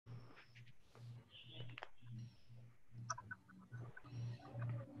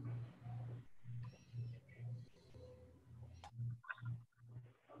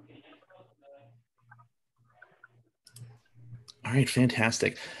All right,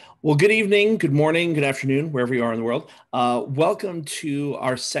 fantastic. Well, good evening, good morning, good afternoon, wherever you are in the world. Welcome to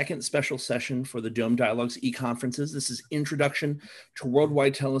our second special session for the Dome Dialogues e-conferences. This is Introduction to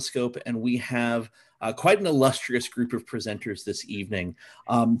WorldWide Telescope, and we have quite an illustrious group of presenters this evening.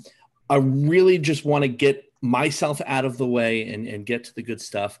 I really just want to get myself out of the way and get to the good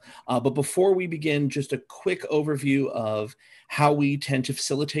stuff. But before we begin, just a quick overview of how we tend to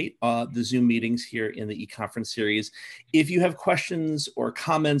facilitate the Zoom meetings here in the e-conference series. If you have questions or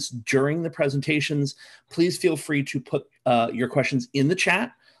comments during the presentations, please feel free to put your questions in the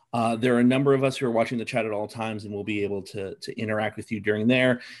chat. There are a number of us who are watching the chat at all times, and we'll be able to interact with you during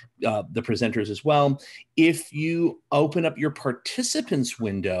there, the presenters as well. If you open up your participants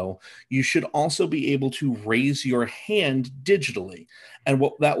window, you should also be able to raise your hand digitally. And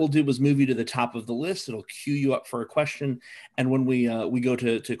what that will do is move you to the top of the list. It'll queue you up for a question. And when we go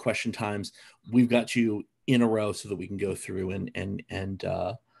to question times, we've got you in a row so that we can go through and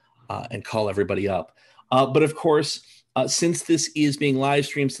call everybody up. But of course, since this is being live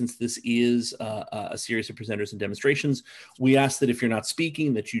streamed, since this is a series of presenters and demonstrations, we ask that if you're not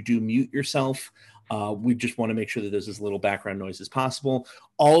speaking, that you do mute yourself. We just want to make sure that there's as little background noise as possible.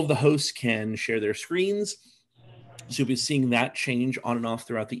 All of the hosts can share their screens, so you'll be seeing that change on and off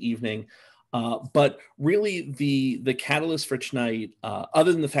throughout the evening. But really, the catalyst for tonight,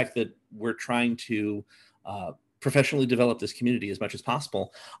 other than the fact that we're trying to professionally develop this community as much as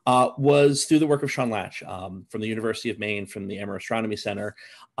possible, was through the work of Sean Latch from the University of Maine, from the Emmer Astronomy Center.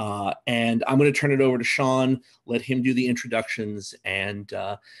 And I'm going to turn it over to Sean, let him do the introductions, and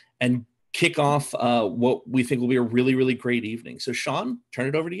kick off what we think will be a really, really great evening. So Sean, turn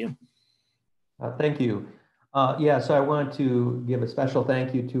it over to you. Thank you. So I want to give a special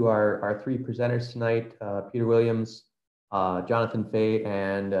thank you to our three presenters tonight, Peter Williams, Jonathan Fay,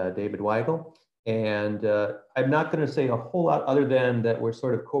 and David Weigel. And I'm not going to say a whole lot other than that we're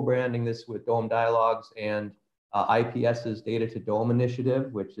sort of co-branding this with Dome Dialogues and IPS's Data to Dome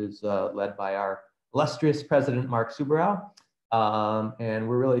initiative, which is led by our illustrious president, Mark Subarow. And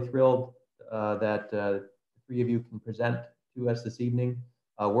we're really thrilled that the three of you can present to us this evening.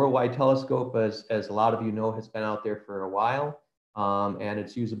 WorldWide Telescope, as a lot of you know, has been out there for a while, and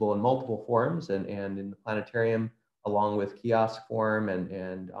it's usable in multiple forms and in the planetarium, along with kiosk form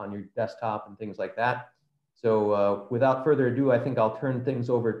and on your desktop and things like that. So without further ado, I think I'll turn things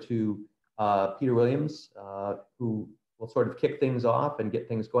over to Peter Williams, who will sort of kick things off and get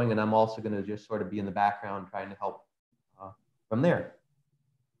things going. And I'm also going to just sort of be in the background trying to help from there.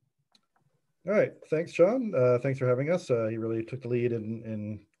 All right, thanks, Sean. Thanks for having us. You really took the lead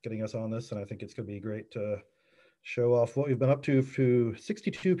in getting us on this, and I think it's going to be great to show off what we've been up to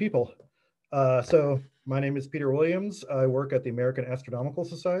 62 people. So my name is Peter Williams. I work at the American Astronomical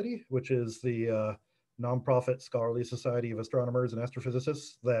Society, which is the nonprofit scholarly society of astronomers and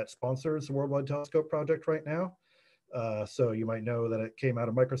astrophysicists that sponsors the WorldWide Telescope project right now. So you might know that it came out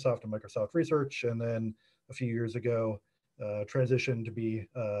of Microsoft and Microsoft Research, and then a few years ago transitioned to be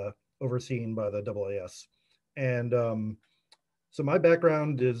overseen by the AAS. And so my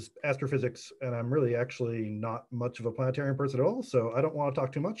background is astrophysics, and I'm really actually not much of a planetarium person at all, so I don't want to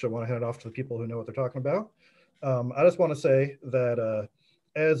talk too much. I want to hand it off to the people who know what they're talking about. I just want to say that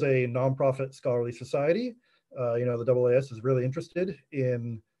as a nonprofit scholarly society, the AAS is really interested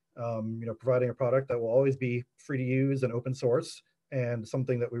in providing a product that will always be free to use and open source, and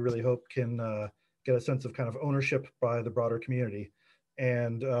something that we really hope can get a sense of kind of ownership by the broader community.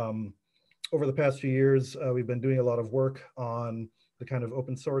 And over the past few years, we've been doing a lot of work on the kind of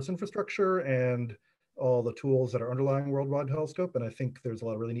open source infrastructure and all the tools that are underlying WorldWide Telescope. And I think there's a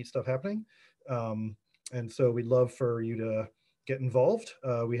lot of really neat stuff happening. And so we'd love for you to get involved.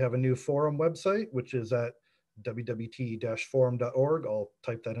 We have a new forum website, which is at wwt-forum.org. I'll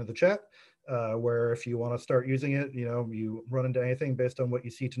type that in the chat, where if you want to start using it, you run into anything based on what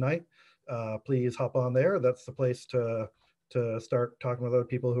you see tonight, please hop on there. That's the place to start talking with other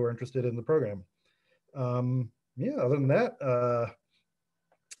people who are interested in the program. Other than that,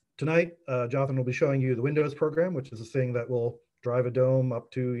 tonight, Jonathan will be showing you the Windows program, which is a thing that will drive a dome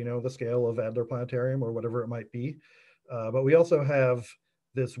up to, the scale of Adler Planetarium or whatever it might be. But we also have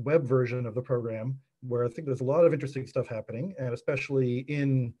this web version of the program where I think there's a lot of interesting stuff happening, and especially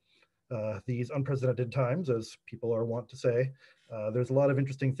in these unprecedented times, as people are wont to say, there's a lot of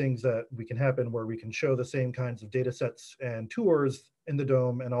interesting things that we can happen where we can show the same kinds of data sets and tours in the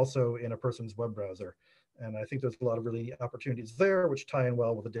dome and also in a person's web browser. And I think there's a lot of really opportunities there which tie in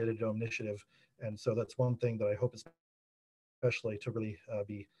well with the Data to Dome initiative. And so that's one thing that I hope especially to really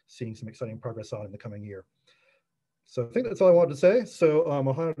be seeing some exciting progress on in the coming year. So I think that's all I wanted to say. So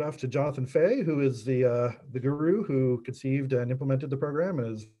I'll hand it off to Jonathan Fay, who is the guru who conceived and implemented the program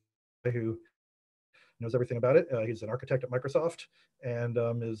and is who knows everything about it. He's an architect at Microsoft and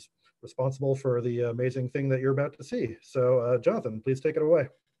is responsible for the amazing thing that you're about to see. So Jonathan, please take it away.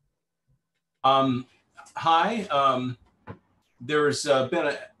 Hi. There's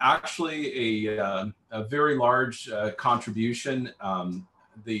been actually a very large contribution.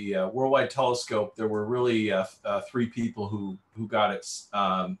 The Worldwide Telescope, there were really 3 people who got it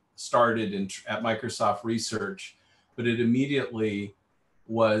started at Microsoft Research, but it immediately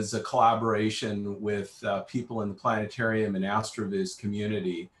was a collaboration with people in the planetarium and astroviz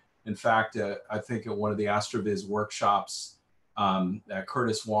community. In fact, I think at one of the astroviz workshops that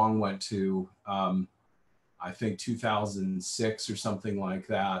Curtis Wong went to, I think 2006 or something like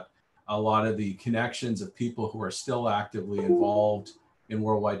that, a lot of the connections of people who are still actively involved in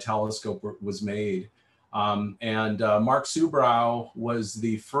Worldwide Telescope was made. Mark Subrow was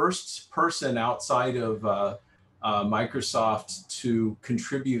the first person outside of Microsoft to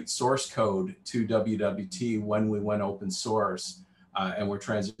contribute source code to WWT when we went open source and we're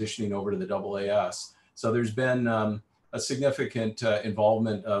transitioning over to the AAS. So there's been a significant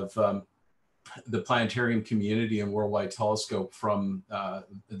involvement of the planetarium community and Worldwide Telescope from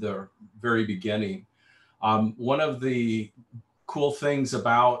the very beginning. One of the cool things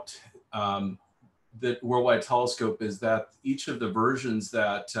about the Worldwide Telescope is that each of the versions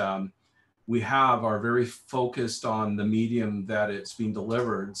that we have are very focused on the medium that it's being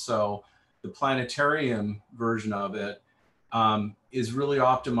delivered. So the planetarium version of it is really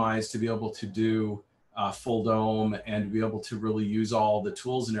optimized to be able to do full dome and to be able to really use all the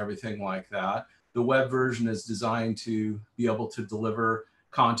tools and everything like that. The web version is designed to be able to deliver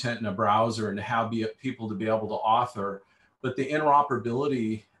content in a browser and to have people to be able to author. But the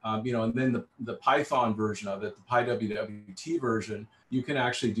interoperability, and then the Python version of it, the PyWWT version, you can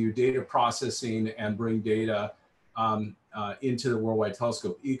actually do data processing and bring data into the Worldwide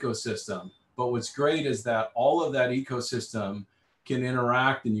Telescope ecosystem. But what's great is that all of that ecosystem can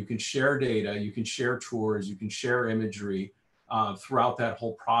interact and you can share data, you can share tours, you can share imagery throughout that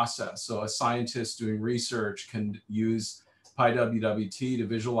whole process. So a scientist doing research can use PyWWT to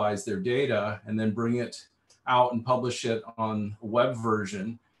visualize their data and then bring it out and publish it on a web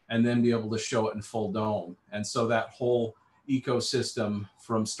version and then be able to show it in full dome. And so that whole ecosystem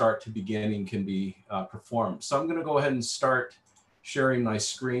from start to beginning can be performed. So I'm going to go ahead and start sharing my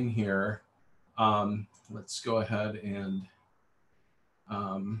screen here. Let's go ahead and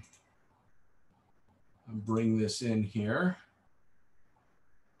bring this in here.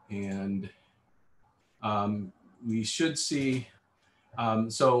 And we should see,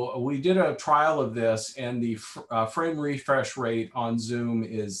 so we did a trial of this and the frame refresh rate on Zoom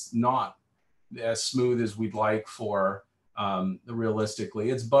is not as smooth as we'd like for realistically.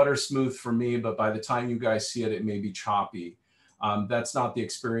 It's butter smooth for me, but by the time you guys see it, it may be choppy. That's not the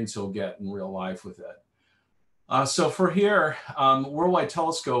experience you'll get in real life with it. So for here, Worldwide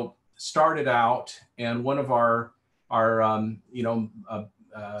Telescope started out, and one of our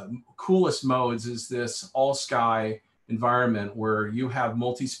coolest modes is this all sky environment where you have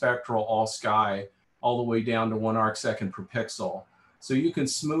multi-spectral all sky all the way down to 1 arcsecond per pixel. So you can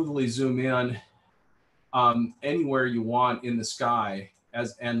smoothly zoom in anywhere you want in the sky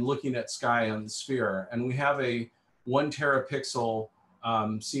and looking at sky on the sphere. And we have a 1 terapixel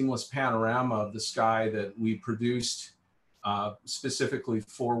seamless panorama of the sky that we produced specifically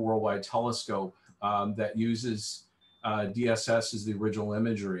for Worldwide Telescope that uses DSS as the original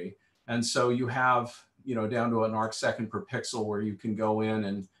imagery. And so you have, down to 1 arcsecond per pixel where you can go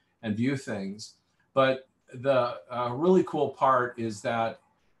in and view things. But the really cool part is that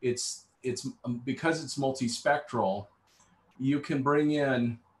it's because it's multispectral, you can bring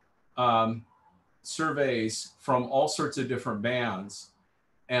in surveys from all sorts of different bands.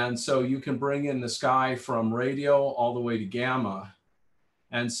 And so you can bring in the sky from radio all the way to gamma.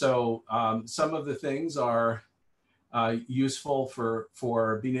 And so some of the things are useful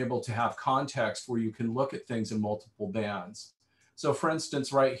for being able to have context where you can look at things in multiple bands. So for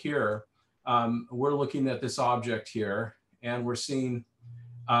instance, right here, we're looking at this object here and we're seeing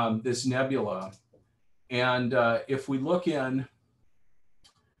this nebula. And if we look in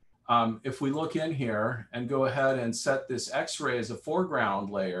here and go ahead and set this X-ray as a foreground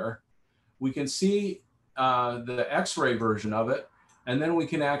layer, we can see the X-ray version of it. And then we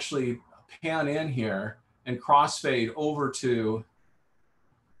can actually pan in here and crossfade over to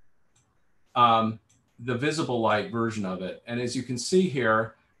the visible light version of it. And as you can see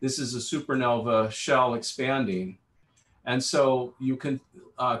here, this is a supernova shell expanding. And so you can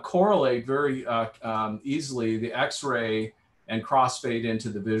correlate very easily the X-ray and crossfade into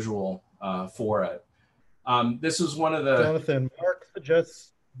the visual for it. This was one of the— Jonathan, Mark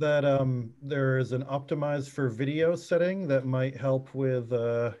suggests that there is an optimize for video setting that might help with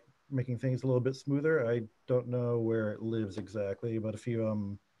making things a little bit smoother. I don't know where it lives exactly, but if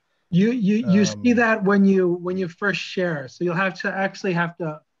you you see that when you first share, so you'll have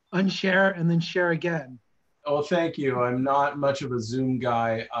to unshare and then share again. Oh, thank you. I'm not much of a Zoom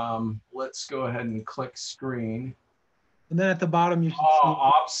guy. Let's go ahead and click screen. And then at the bottom, you should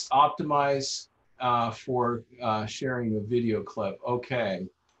see optimize for sharing a video clip. Okay.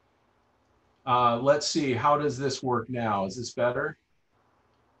 Let's see. How does this work now? Is this better?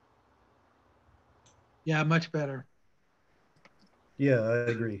 Yeah, much better. Yeah, I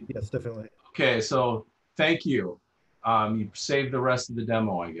agree. Yes, definitely. Okay, so thank you. You saved the rest of the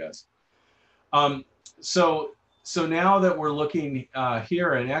demo, I guess. So now that we're looking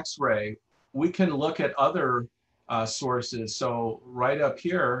here in X-ray, we can look at other sources. So right up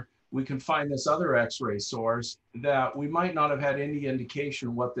here, we can find this other X-ray source that we might not have had any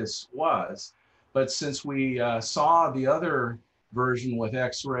indication what this was. But since we saw the other version with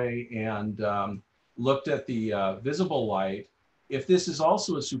X-ray and looked at the visible light, if this is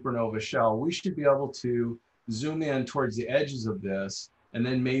also a supernova shell, we should be able to zoom in towards the edges of this and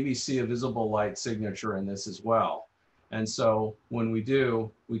then maybe see a visible light signature in this as well. And so when we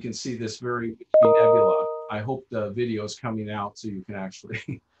do, we can see this very nebula. I hope the video is coming out so you can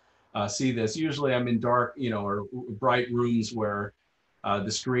actually see this. Usually I'm in dark, or bright rooms where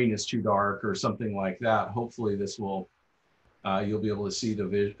the screen is too dark or something like that. Hopefully this will, you'll be able to see the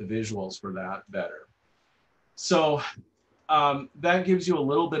visuals for that better. So that gives you a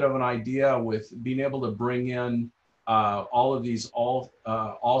little bit of an idea with being able to bring in all of these all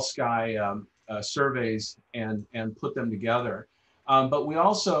sky surveys and put them together. But we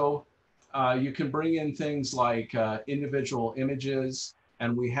also, you can bring in things like individual images,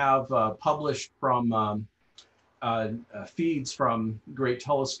 and we have published from feeds from great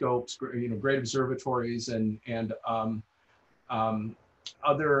telescopes, great observatories, and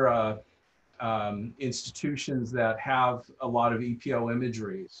other institutions that have a lot of EPO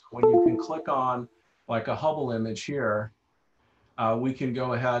imagery. When you can click on like a Hubble image here, we can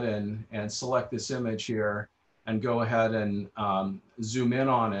go ahead and select this image here and go ahead and zoom in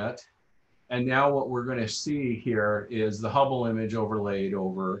on it. And now what we're going to see here is the Hubble image overlaid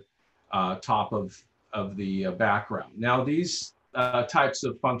over top of the background. Now these types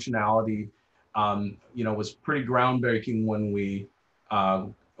of functionality, was pretty groundbreaking when we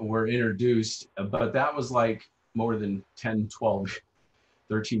were introduced, but that was like more than 10, 12,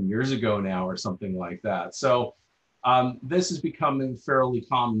 13 years ago now or something like that. So this is becoming fairly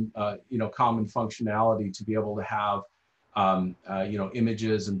common, common functionality to be able to have,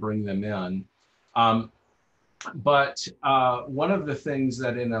 images and bring them in. But one of the things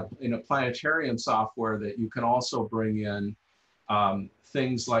that in a planetarium software that you can also bring in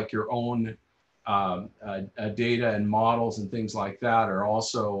things like your own data and models and things like that are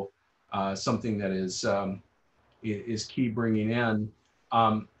also something that is key bringing in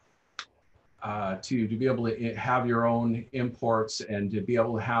to be able to have your own imports and to be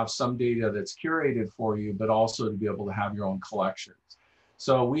able to have some data that's curated for you, but also to be able to have your own collections.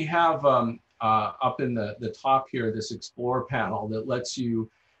 So we have up in the top here, this Explore panel that lets you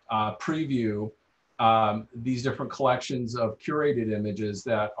preview these different collections of curated images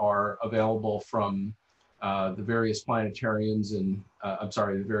that are available from the various planetariums and,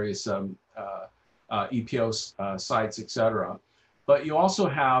 the various EPO sites, etc. But you also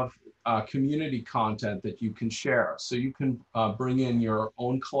have community content that you can share. So you can bring in your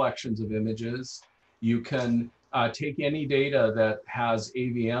own collections of images. You can take any data that has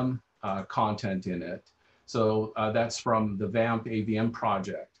AVM content in it. So that's from the VAMP AVM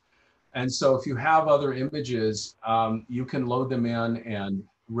project. And so if you have other images, you can load them in and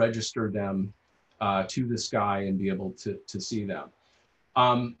register them to the sky and be able to see them.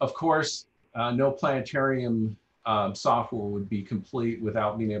 Of course, no planetarium software would be complete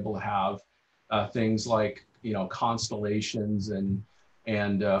without being able to have things like constellations and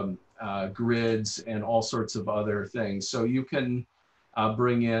grids and all sorts of other things. So you can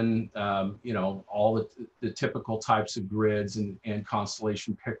bring in all the typical types of grids and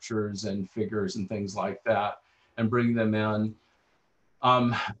constellation pictures and figures and things like that, and bring them in.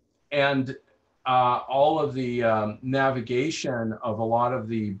 All of the navigation of a lot of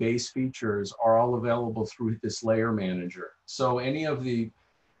the base features are all available through this layer manager. So any of the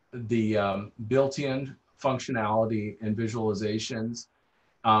built-in functionality and visualizations,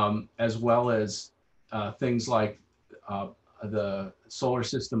 as well as things like the solar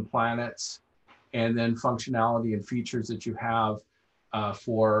system planets, and then functionality and features that you have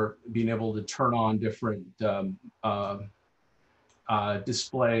for being able to turn on different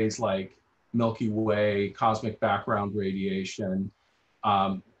displays like Milky Way, cosmic background radiation,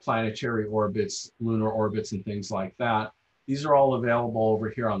 planetary orbits, lunar orbits, and things like that. These are all available over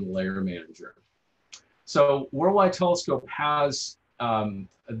here on the Layer Manager. So WorldWide Telescope has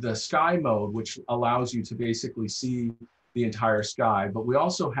the sky mode, which allows you to basically see the entire sky, but we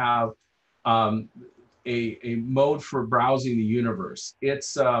also have a mode for browsing the universe.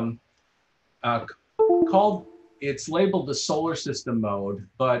 It's it's labeled the solar system mode,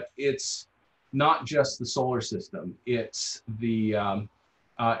 but it's not just the solar system. It's the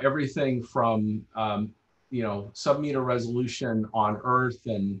everything from you know, sub-meter resolution on Earth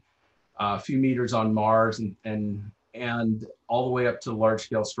and a few meters on Mars, and all the way up to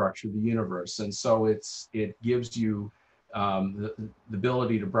large-scale structure of the universe. And so it gives you the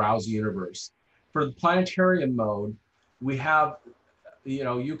ability to browse the universe. For the planetarium mode, we have, you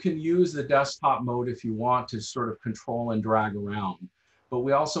know, you can use the desktop mode if you want to sort of control and drag around, but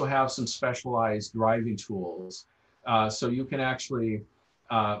we also have some specialized driving tools. So you can actually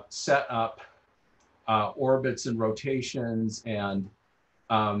set up orbits and rotations, and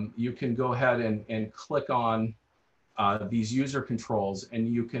you can go ahead and click on these user controls, and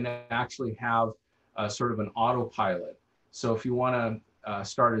you can actually have sort of an autopilot. So if you want to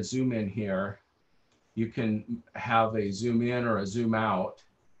start a zoom in here, you can have a zoom in or a zoom out,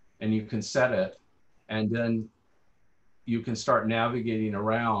 and you can set it, and then you can start navigating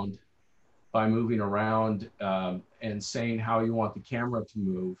around by moving around and saying how you want the camera to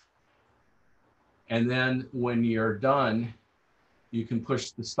move. And then when you're done, you can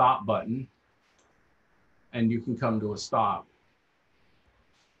push the stop button and you can come to a stop.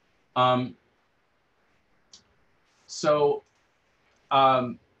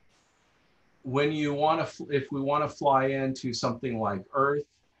 When you want to, if we want to fly into something like Earth,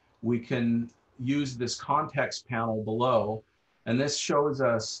 we can use this context panel below, and this shows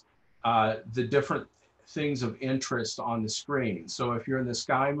us the different things of interest on the screen. So if you're in the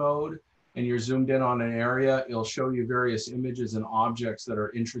sky mode and you're zoomed in on an area, it'll show you various images and objects that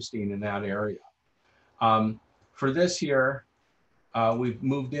are interesting in that area. For this here, we've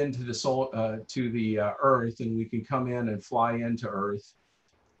moved into the Earth, and we can come in and fly into Earth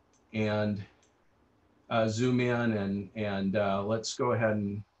and zoom in, and let's go ahead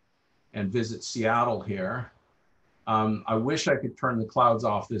and visit Seattle here. I wish I could turn the clouds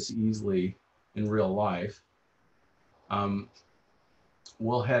off this easily in real life.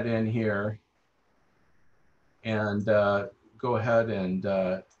 We'll head in here and go ahead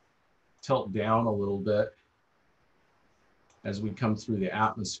and tilt down a little bit as we come through the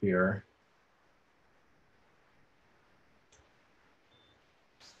atmosphere.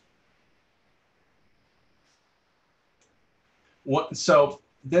 So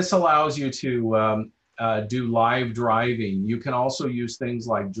this allows you to do live driving. You can also use things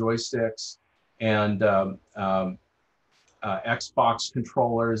like joysticks and Xbox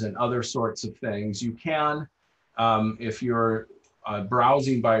controllers and other sorts of things. You can, if you're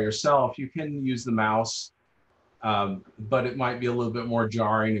browsing by yourself, you can use the mouse, but it might be a little bit more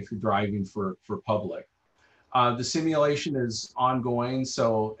jarring if you're driving for public. The simulation is ongoing,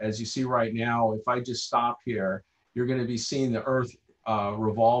 so as you see right now, if I just stop here, you're going to be seeing the Earth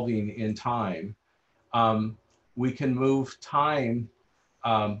revolving in time. We can move time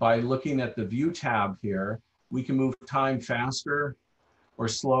by looking at the view tab here. We can move time faster or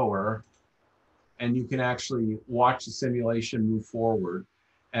slower, and you can actually watch the simulation move forward.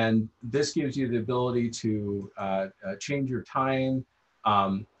 And this gives you the ability to change your time,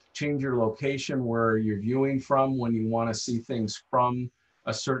 change your location where you're viewing from when you want to see things from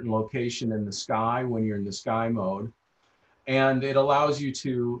a certain location in the sky when you're in the sky mode. And it allows you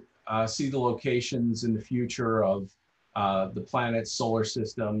to see the locations in the future of the planets, solar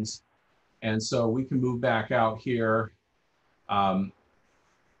systems. And so we can move back out here and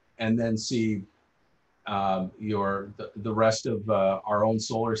then see the rest of our own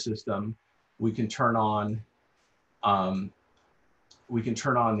solar system. We can turn on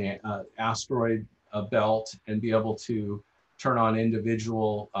the asteroid belt and be able to turn on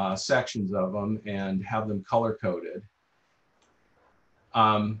individual sections of them and have them color coded.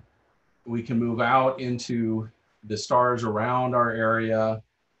 We can move out into the stars around our area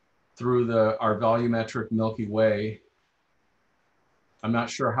through our volumetric Milky Way. I'm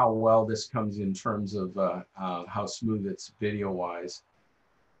not sure how well this comes in terms of how smooth it's video-wise.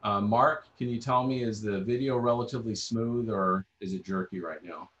 Mark, can you tell me, is the video relatively smooth or is it jerky right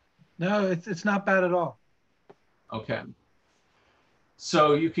now? No, it's not bad at all. Okay.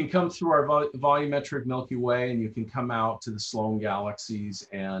 So you can come through our volumetric Milky Way, and you can come out to the Sloan galaxies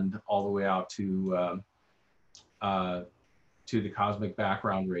and all the way out to the cosmic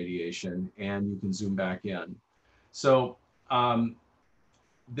background radiation, and you can zoom back in. So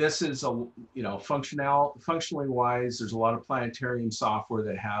this is functionally wise, there's a lot of planetarium software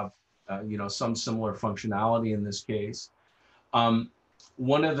that have some similar functionality in this case.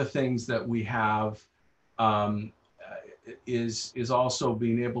 One of the things that we have is also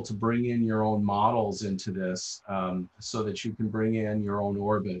being able to bring in your own models into this, so that you can bring in your own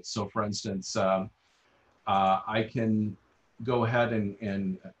orbits. So for instance, I can go ahead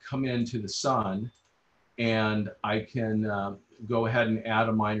and come into the sun, and I can go ahead and add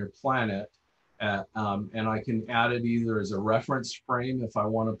a minor planet, and I can add it either as a reference frame if I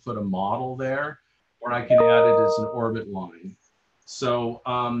want to put a model there, or I can add it as an orbit line. So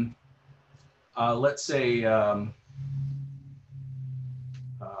let's say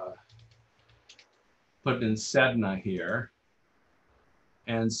put in Sedna here.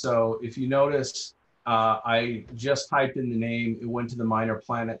 And so if you notice, I just typed in the name, it went to the Minor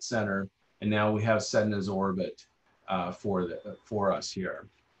Planet Center, and now we have Sedna's orbit for us here.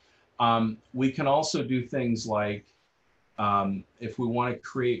 We can also do things like, if we want to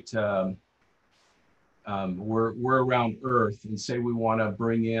create, we're around Earth, and say we want to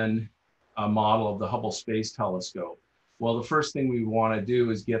bring in a model of the Hubble Space Telescope. Well, the first thing we want to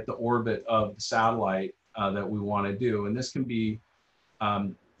do is get the orbit of the satellite that we want to do, and this can be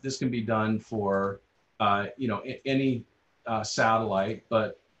done for any satellite,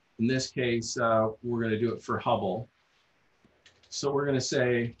 but in this case we're going to do it for Hubble. So we're going to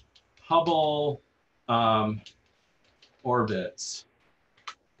say Hubble orbits,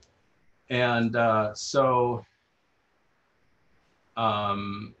 and so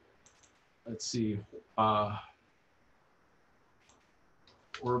let's see,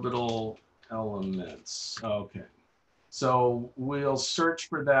 orbital elements. Okay, so we'll search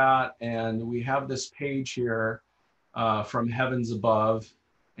for that, and we have this page here from Heavens Above,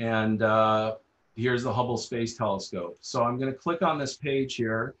 and here's the Hubble Space Telescope. So I'm going to click on this page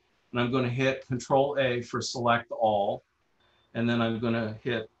here, and I'm going to hit Control-A for select all, and then I'm going to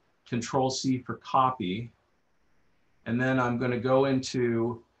hit Control-C for copy, and then I'm going to go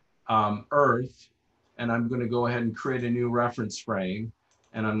into Earth, and I'm going to go ahead and create a new reference frame,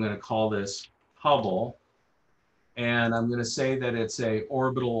 and I'm going to call this Hubble, and I'm going to say that it's a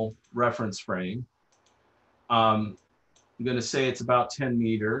orbital reference frame. I'm going to say it's about 10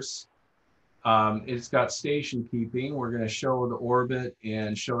 meters. It's got station keeping. We're going to show the orbit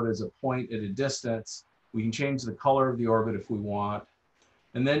and show it as a point at a distance. We can change the color of the orbit if we want.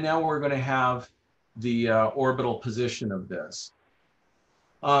 And then now we're going to have the orbital position of this.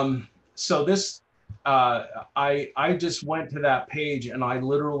 So this, I just went to that page, and I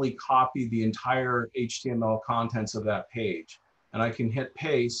literally copied the entire HTML contents of that page. And I can hit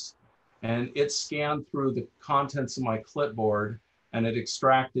paste, and it scanned through the contents of my clipboard, and it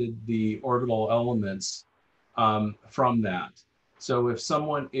extracted the orbital elements from that. So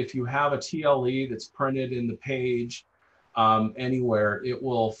if you have a TLE that's printed in the page anywhere, it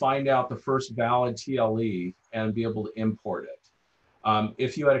will find out the first valid TLE and be able to import it.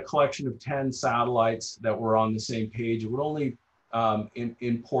 If you had a collection of 10 satellites that were on the same page, it would only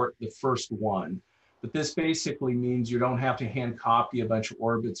import the first one. But this basically means you don't have to hand copy a bunch of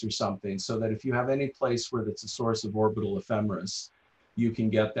orbits or something, so that if you have any place where that's a source of orbital ephemeris, you can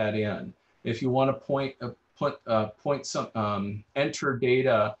get that in. If you want to enter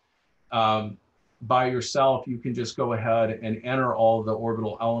data by yourself, you can just go ahead and enter all the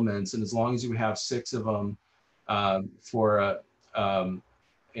orbital elements, and as long as you have 6 of them for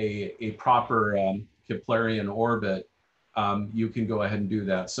a proper Keplerian orbit, you can go ahead and do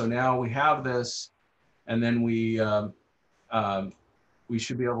that. So now we have this, and then we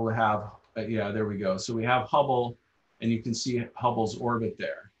should be able to have, yeah, there we go. So we have Hubble, and you can see Hubble's orbit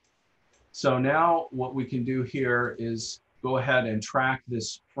there. So now what we can do here is go ahead and track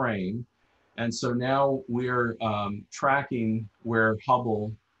this frame. And so now we're tracking where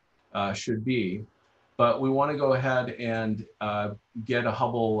Hubble should be, but we want to go ahead and get a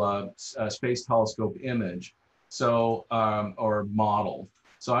Hubble Space Telescope image, so or model.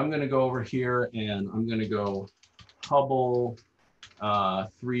 So I'm going to go over here, and I'm going to go Hubble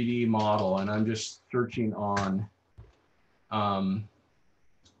 3D model, and I'm just searching on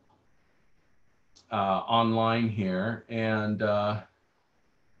online here, and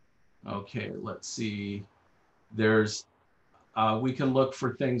okay, let's see. There's we can look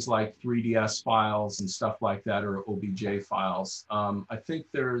for things like 3DS files and stuff like that, or OBJ files. I think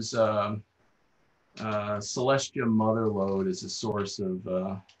there's Celestia mother load is a source of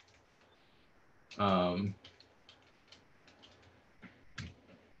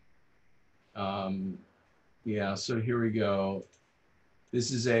yeah, so here we go.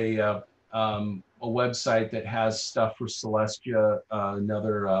 This is a website that has stuff for Celestia,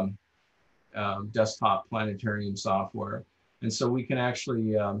 another desktop planetarium software. And so we can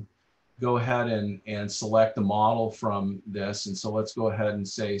actually go ahead and select the model from this. And so let's go ahead and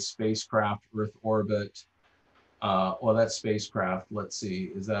say spacecraft, Earth orbit. Well, that's spacecraft. Let's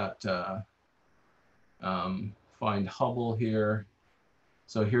see, is that, find Hubble here.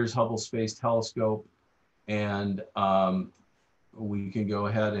 So here's Hubble Space Telescope. And we can go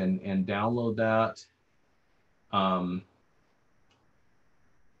ahead and download that.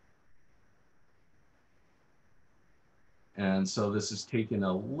 And so this is taking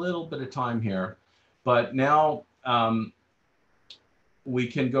a little bit of time here, but now we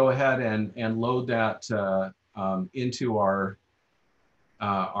can go ahead and load that into our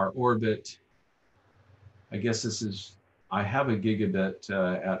orbit. I guess this is, I have a gigabit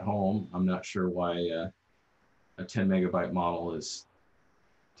at home. I'm not sure why a 10 megabyte model is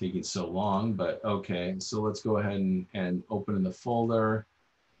taking so long, but okay. So let's go ahead and open in the folder.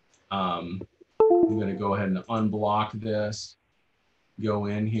 I'm going to go ahead and unblock this, go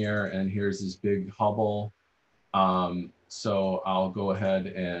in here, and here's this big Hubble. So I'll go ahead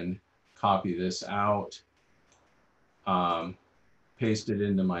and copy this out, paste it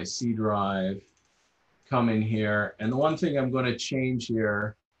into my C drive, come in here. And the one thing I'm going to change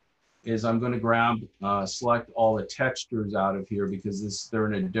here is I'm going to grab, select all the textures out of here because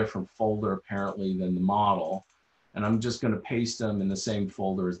they're in a different folder apparently than the model. And I'm just going to paste them in the same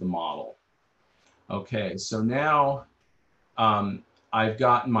folder as the model. Okay, so now I've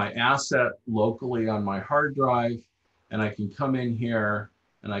got my asset locally on my hard drive, and I can come in here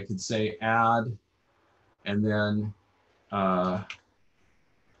and I could say add, and then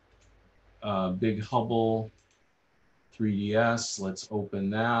big Hubble 3DS. Let's open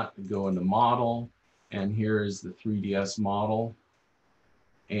that and go into model, and here is the 3DS model,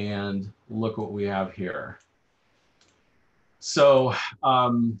 and look what we have here. So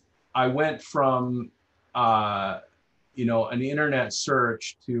I went from you know, an internet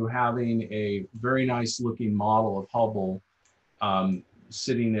search to having a very nice looking model of Hubble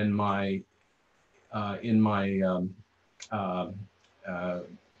sitting in my WorldWide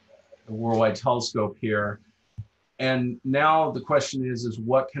telescope here. And now the question is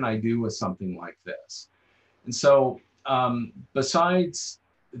what can I do with something like this? And so besides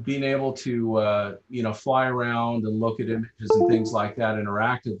being able to you know, fly around and look at images and things like that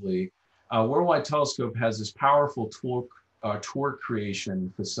interactively, WorldWide Telescope has this powerful tour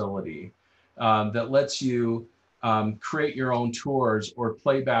creation facility that lets you create your own tours or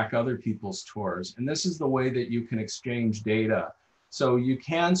play back other people's tours. And this is the way that you can exchange data. So you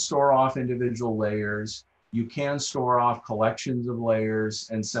can store off individual layers, you can store off collections of layers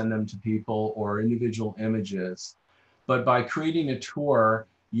and send them to people or individual images. But by creating a tour,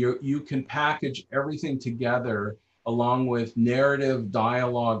 you can package everything together along with narrative,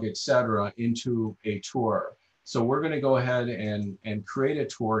 dialogue, etc., into a tour. So we're going to go ahead and create a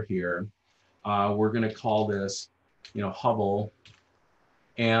tour here. We're going to call this, you know, Hubble.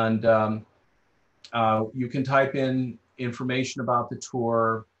 And you can type in information about the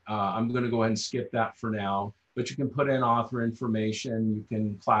tour. I'm going to go ahead and skip that for now, but you can put in author information. You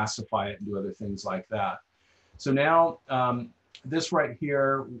can classify it and do other things like that. So now this right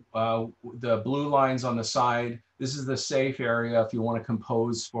here, the blue lines on the side, this is the safe area if you want to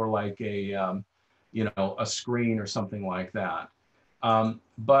compose for like a, you know, a screen or something like that.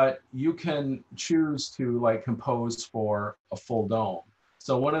 But you can choose to like compose for a full dome.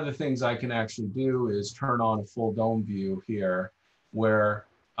 So one of the things I can actually do is turn on a full dome view here, where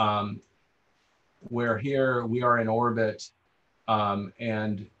here we are in orbit,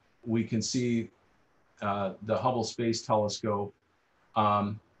 and we can see the Hubble Space Telescope.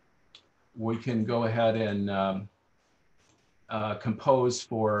 We can go ahead and compose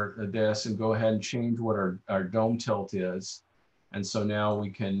for this and go ahead and change what our dome tilt is. And so now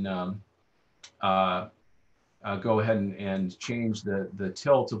we can go ahead and change the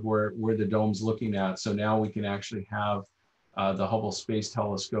tilt of where the dome's looking at. So now we can actually have the Hubble Space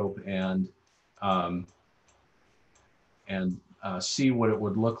Telescope and see what it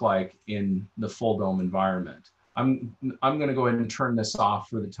would look like in the full dome environment. I'm going to go ahead and turn this off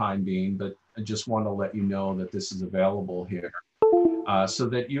for the time being, but I just want to let you know that this is available here so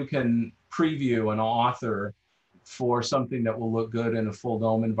that you can preview an author for something that will look good in a full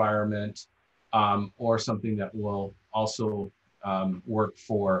dome environment, or something that will also work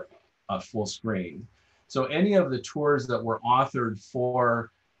for full screen. So any of the tours that were authored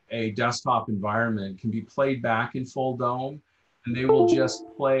for a desktop environment can be played back in full dome, and they will just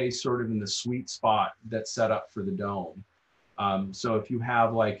play sort of in the sweet spot that's set up for the dome. So if you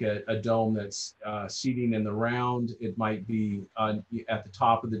have like a dome that's seating in the round, it might be at the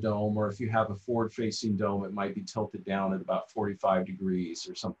top of the dome, or if you have a forward-facing dome, it might be tilted down at about 45 degrees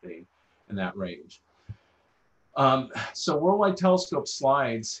or something in that range. So Worldwide Telescope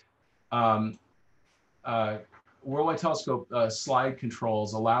slides, Worldwide Telescope slide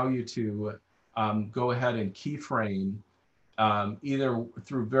controls allow you to go ahead and keyframe either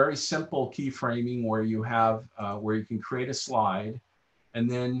through very simple keyframing where you have where you can create a slide, and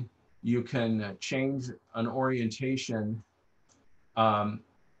then you can change an orientation, and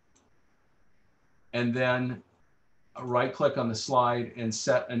then right-click on the slide and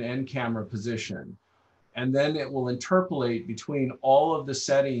set an end camera position. And then it will interpolate between all of the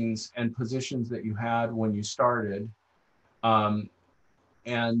settings and positions that you had when you started, and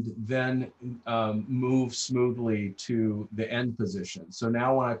then move smoothly to the end position. So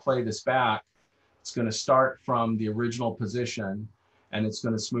now when I play this back, it's going to start from the original position, and it's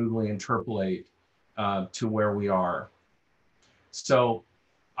going to smoothly interpolate to where we are. So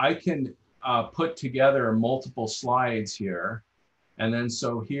I can put together multiple slides here, and then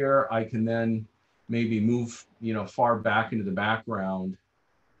so here I can then maybe move, you know, far back into the background,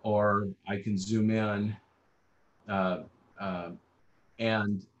 or I can zoom in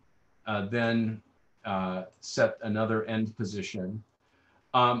and then set another end position.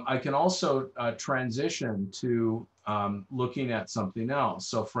 I can also transition to looking at something else.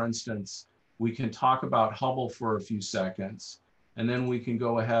 So for instance, we can talk about Hubble for a few seconds, and then we can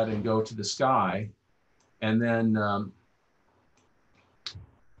go ahead and go to the sky, and then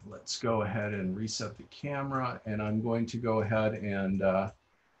let's go ahead and reset the camera, and I'm going to go ahead and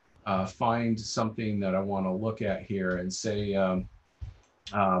find something that I want to look at here and say,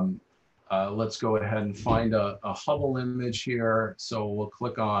 let's go ahead and find a Hubble image here. So we'll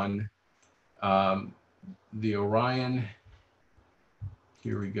click on the Orion.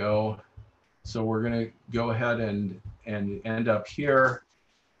 Here we go. So we're going to go ahead and end up here.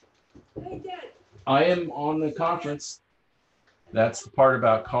 Hey, Dad. I am on the conference. That's the part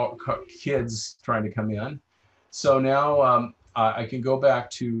about kids trying to come in. So now I can go back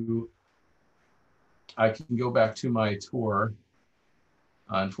to my tour.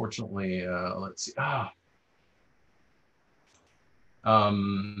 Unfortunately, let's see.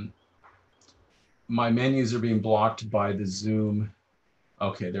 My menus are being blocked by the Zoom.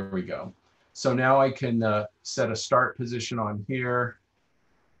 Okay, there we go. So now I can set a start position on here,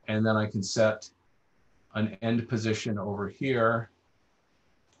 and then I can set an end position over here.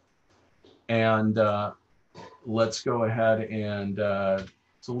 And let's go ahead and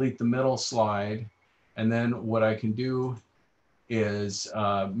delete the middle slide. And then what I can do is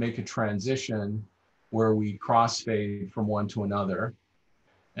make a transition where we crossfade from one to another.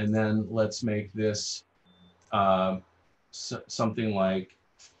 And then let's make this something like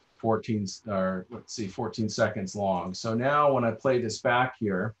 14 seconds long. So now when I play this back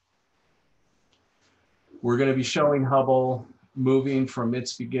here, we're going to be showing Hubble moving from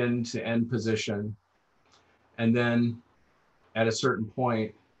its begin to end position. And then at a certain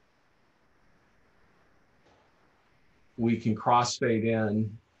point, we can crossfade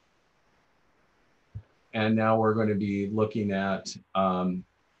in. And now we're going to be looking at the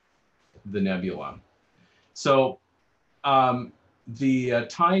nebula. So the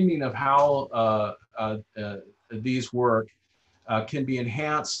timing of how these work can be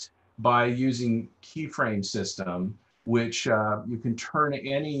enhanced by using keyframe system, which you can turn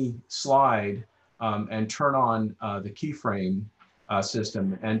any slide and turn on the keyframe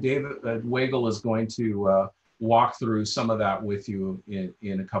system. And David Weigel is going to walk through some of that with you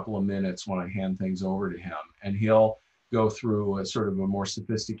in a couple of minutes when I hand things over to him. And he'll go through a sort of a more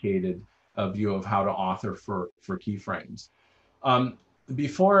sophisticated view of how to author for keyframes.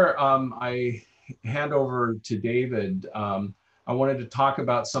 Before I hand over to David, I wanted to talk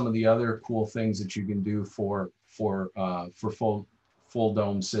about some of the other cool things that you can do for full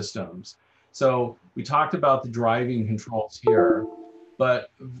dome systems. So we talked about the driving controls here,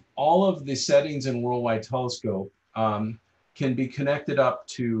 but all of the settings in Worldwide Telescope can be connected up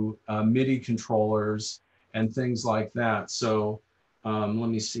to Midi controllers and things like that. So let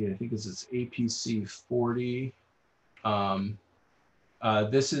me see, I think this is APC 40.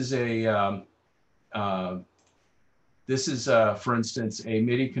 This is, for instance, a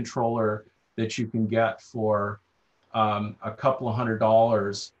Midi controller that you can get for a couple of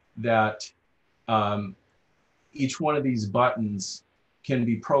 $100 that each one of these buttons can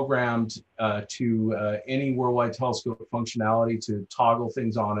be programmed to any WorldWide Telescope functionality to toggle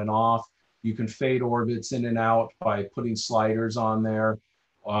things on and off. You can fade orbits in and out by putting sliders on there.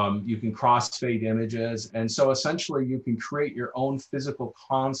 You can crossfade images. And so essentially you can create your own physical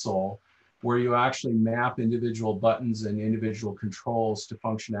console where you actually map individual buttons and individual controls to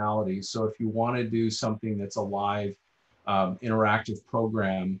functionality. So if you want to do something that's a live interactive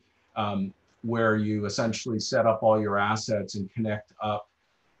program where you essentially set up all your assets and connect up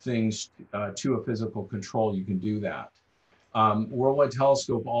things to a physical control, you can do that. WorldWide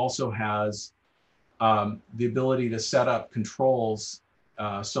Telescope also has the ability to set up controls.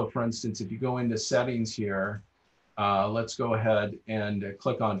 So for instance, if you go into settings here, let's go ahead and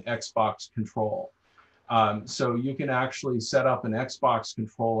click on Xbox control. So you can actually set up an Xbox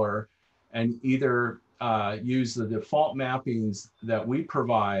controller and either use the default mappings that we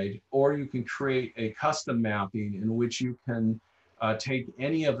provide, or you can create a custom mapping in which you can take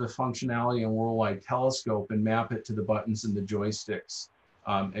any of the functionality in WorldWide Telescope and map it to the buttons and the joysticks,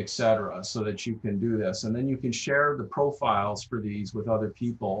 etc., so that you can do this. And then you can share the profiles for these with other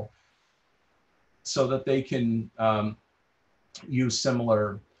people so that they can use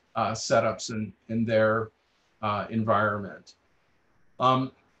similar setups in their environment.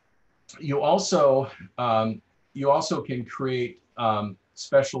 You also can create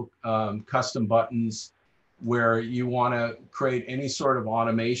special custom buttons where you want to create any sort of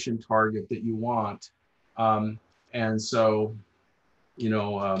automation target that you want. And so, you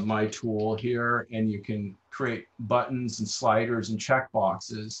know, my tool here, and you can create buttons and sliders and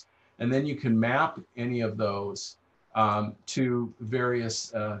checkboxes, and then you can map any of those to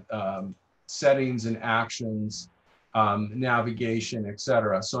various settings and actions, navigation,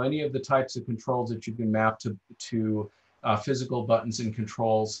 etc. So any of the types of controls that you can map to physical buttons and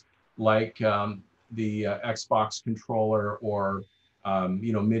controls, like the Xbox controller, or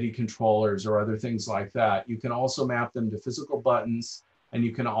you know, Midi controllers or other things like that. You can also map them to physical buttons, and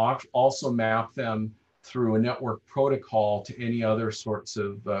you can also map them through a network protocol to any other sorts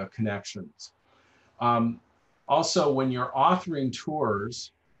of connections. Also, when you're authoring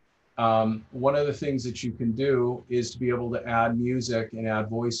tours, one of the things that you can do is to be able to add music and add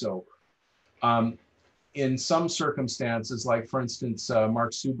voiceover. In some circumstances, like for instance,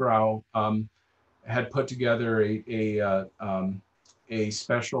 Mark Subrow had put together a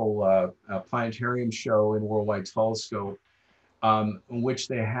special planetarium show in WorldWide Telescope, in which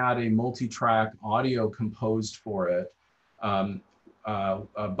they had a multi-track audio composed for it,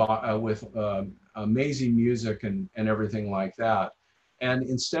 with amazing music and everything like that. And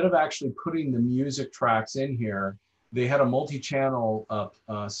instead of actually putting the music tracks in here, they had a multi-channel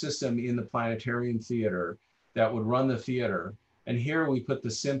system in the planetarium theater that would run the theater. And here we put the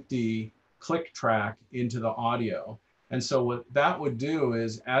SMPTE click track into the audio. And so what that would do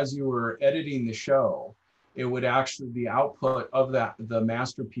is, as you were editing the show, it would actually, the output of that, the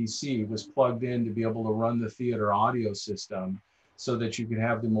master PC was plugged in to be able to run the theater audio system so that you could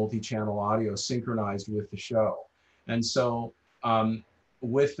have the multi-channel audio synchronized with the show. And so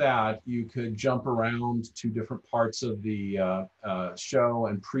with that, you could jump around to different parts of the show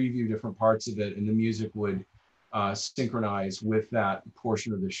and preview different parts of it, and the music would synchronize with that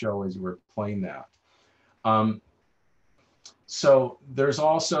portion of the show as you were playing that. So there's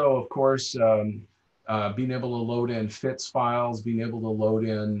also, of course, being able to load in FITS files, being able to load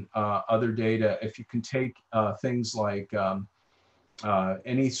in other data. If you can take things like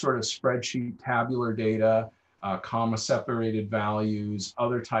any sort of spreadsheet tabular data, comma separated values,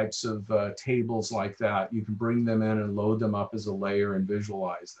 other types of tables like that, you can bring them in and load them up as a layer and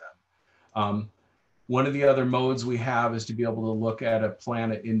visualize them. One of the other modes we have is to be able to look at a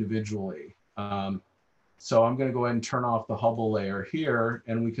planet individually. So I'm going to go ahead and turn off the Hubble layer here,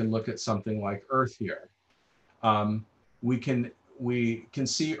 and we can look at something like Earth here. We can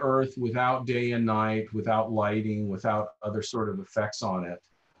see Earth without day and night, without lighting, without other sort of effects on it,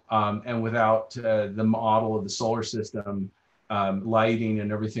 and without the model of the solar system, lighting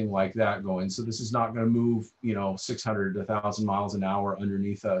and everything like that going. So this is not going to move, you know, 600 to 1,000 miles an hour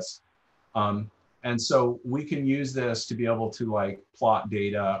underneath us. And so we can use this to be able to like plot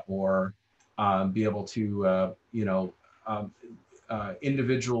data, or be able to, you know,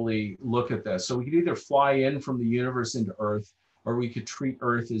 individually look at this. So we could either fly in from the universe into Earth, or we could treat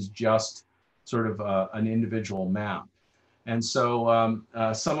Earth as just sort of an individual map. And so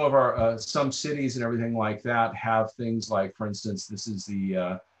some of our, some cities and everything like that have things like, for instance, this is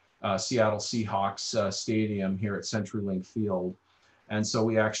the Seattle Seahawks stadium here at CenturyLink Field. And so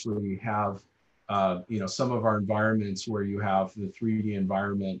we actually have, you know, some of our environments where you have the 3D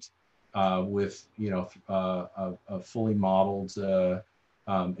environment with, you know, a fully modeled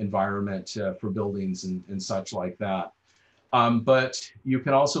environment for buildings and such like that. But you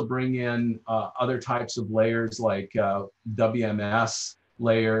can also bring in other types of layers like WMS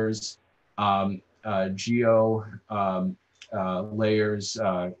layers, geo layers,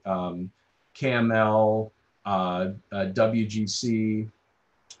 KML, WGC,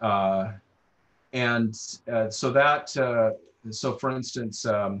 and so that, so for instance,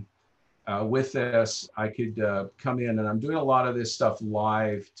 with this, I could come in, and I'm doing a lot of this stuff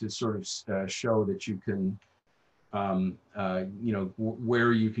live to sort of show that you can, you know,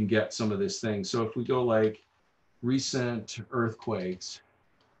 where you can get some of this thing. So if we go like recent earthquakes,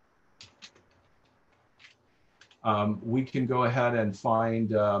 we can go ahead and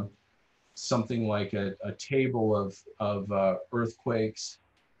find something like a table of earthquakes.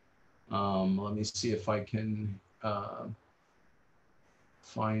 Let me see if I can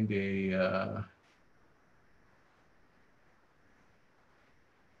find a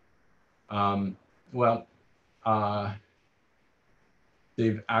well,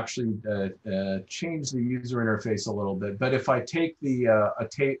 they've actually changed the user interface a little bit. But if I take the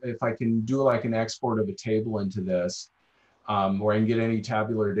if I can do like an export of a table into this, where I can get any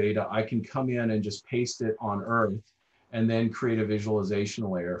tabular data, I can come in and just paste it on Earth and then create a visualization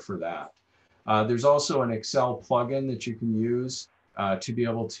layer for that. There's also an Excel plugin that you can use to be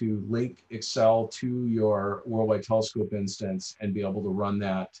able to link Excel to your WorldWide Telescope instance and be able to run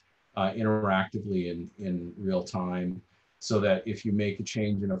that interactively in real time, so that if you make a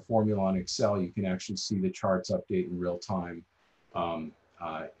change in a formula on Excel, you can actually see the charts update in real time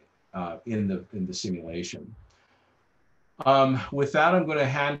in the simulation. With that, I'm going to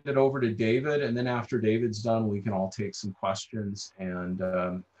hand it over to David, and then after David's done, we can all take some questions and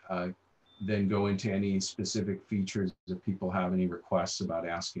then go into any specific features if people have any requests about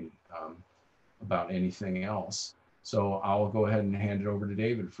asking about anything else. So I'll go ahead and hand it over to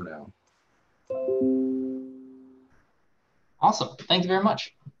David for now. Awesome. Thank you very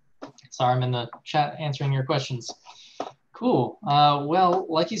much. Sorry, I'm in the chat answering your questions. Cool. Well,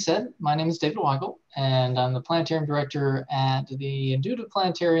 like you said, my name is David Weigel, and I'm the Planetarium Director at the Intuitive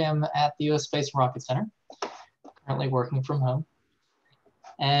Planetarium at the U.S. Space and Rocket Center, currently working from home.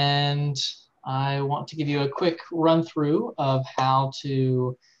 And I want to give you a quick run through of how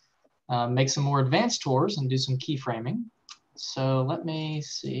to make some more advanced tours and do some keyframing. So let me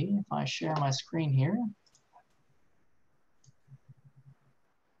see if I share my screen here.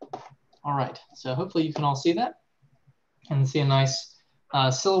 All right, so hopefully you can all see that and see a nice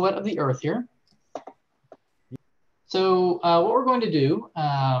silhouette of the Earth here. So what we're going to do,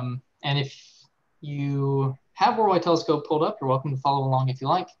 and if you have WorldWide Telescope pulled up, you're welcome to follow along if you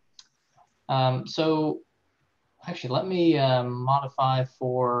like. So actually, let me modify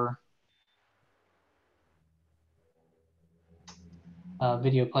for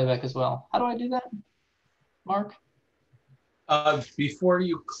video playback as well. How do I do that, Mark? Before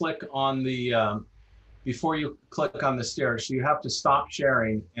you click on the stairs, you have to stop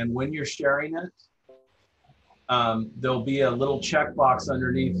sharing, and when you're sharing it, there'll be a little checkbox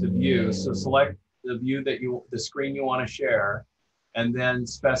underneath the view. So select the view that the screen you want to share, and then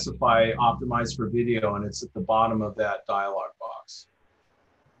specify optimize for video, and it's at the bottom of that dialog box.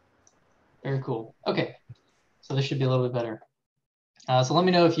 Very cool. Okay, so this should be a little bit better. So let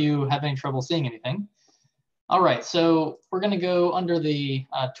me know if you have any trouble seeing anything. All right, so we're going to go under the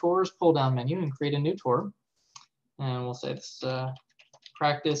Tours pull-down menu and create a new tour. And we'll say this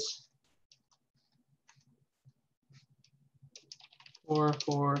practice tour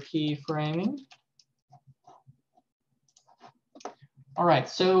for keyframing. All right,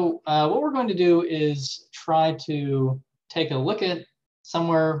 so what we're going to do is try to take a look at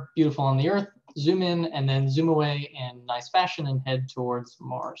somewhere beautiful on the Earth, zoom in, and then zoom away in nice fashion and head towards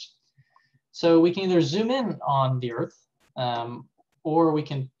Mars. So we can either zoom in on the Earth, or we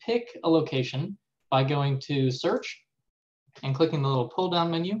can pick a location by going to search and clicking the little pull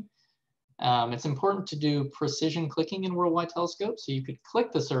down menu. It's important to do precision clicking in WorldWide Telescope. So you could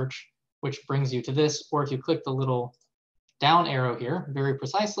click the search, which brings you to this, or if you click the little down arrow here very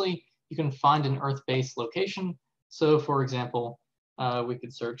precisely, you can find an Earth-based location. So for example, we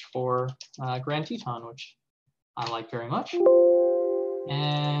could search for Grand Teton, which I like very much.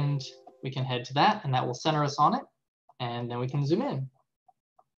 And we can head to that, and that will center us on it. And then we can zoom in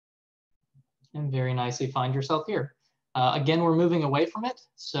and very nicely find yourself here. Again, we're moving away from it.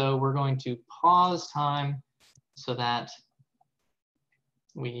 So we're going to pause time so that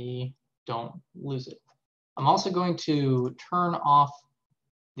we don't lose it. I'm also going to turn off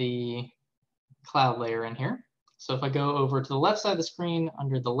the cloud layer in here. So if I go over to the left side of the screen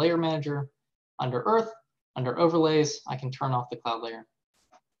under the layer manager, under Earth, under overlays, I can turn off the cloud layer.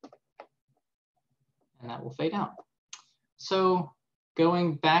 that will fade out. So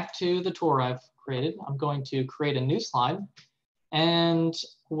going back to the tour I've created, I'm going to create a new slide. And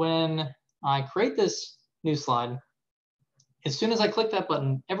when I create this new slide, as soon as I click that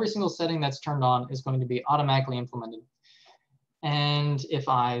button, every single setting that's turned on is going to be automatically implemented. And if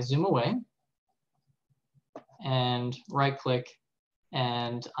I zoom away and right click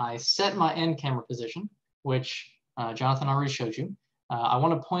and I set my end camera position, which Jonathan already showed you, I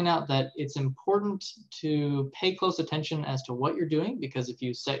want to point out that it's important to pay close attention as to what you're doing, because if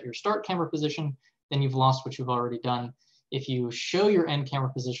you set your start camera position, then you've lost what you've already done. If you show your end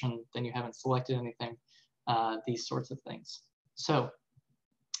camera position, then you haven't selected anything, these sorts of things. So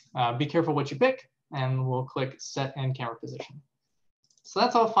be careful what you pick, and we'll click set end camera position. So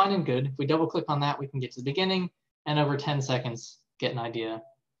that's all fine and good. If we double click on that, we can get to the beginning, and over 10 seconds, get an idea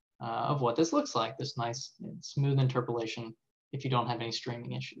of what this looks like, this nice smooth interpolation if you don't have any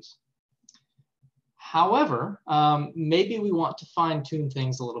streaming issues. However, maybe we want to fine tune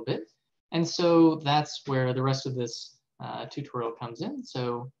things a little bit. And so that's where the rest of this tutorial comes in.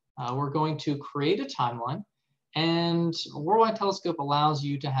 So we're going to create a timeline, and WorldWide Telescope allows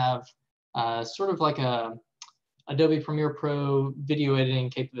you to have sort of like a Adobe Premiere Pro video editing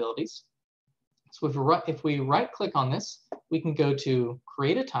capabilities. So if we right click on this, we can go to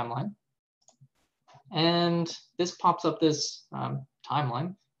create a timeline. And this pops up this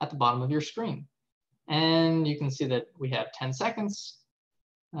timeline at the bottom of your screen. And you can see that we have 10 seconds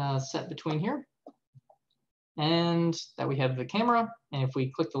set between here. And that we have the camera. And if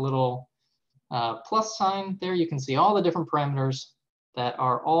we click the little plus sign there, you can see all the different parameters that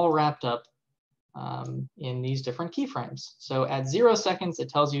are all wrapped up in these different keyframes. So at 0 seconds, it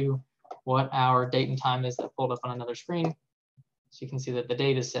tells you what our date and time is that pulled up on another screen. So you can see that the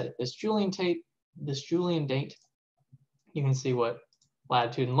date is set at this Julian date. You can see what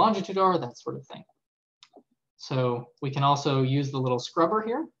latitude and longitude are, that sort of thing. So we can also use the little scrubber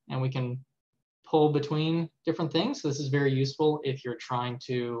here, and we can pull between different things. So this is very useful if you're trying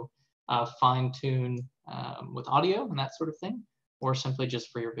to fine tune with audio and that sort of thing, or simply just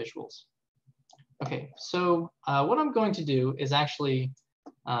for your visuals. Okay, so what I'm going to do is actually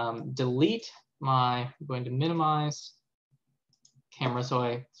I'm going to minimize camera, so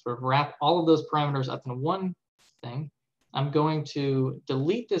I sort of wrap all of those parameters up in one thing. I'm going to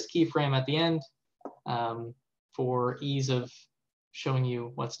delete this keyframe at the end for ease of showing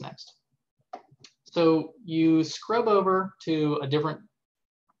you what's next. So you scrub over to a different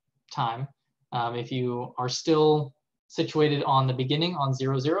time. If you are still situated on the beginning on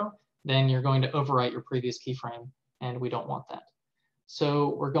 00, then you're going to overwrite your previous keyframe, and we don't want that.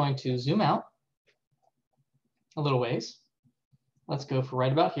 So we're going to zoom out a little ways. Let's go for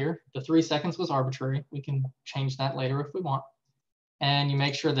right about here. The 3 seconds was arbitrary. We can change that later if we want. And you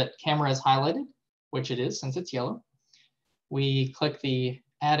make sure that camera is highlighted, which it is since it's yellow. We click the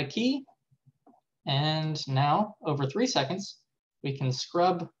add a key. And now over 3 seconds, we can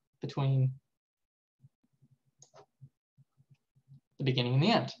scrub between the beginning and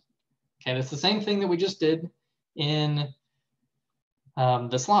the end. Okay, that's the same thing that we just did in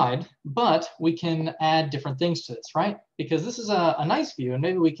the slide, but we can add different things to this, right? Because this is a nice view, and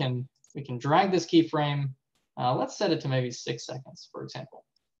maybe we can drag this keyframe. Let's set it to maybe 6 seconds, for example.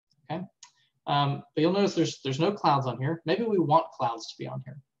 Okay, but you'll notice there's no clouds on here. Maybe we want clouds to be on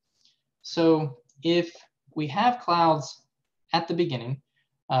here. So if we have clouds at the beginning,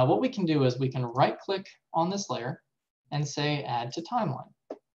 what we can do is we can right-click on this layer and say Add to Timeline.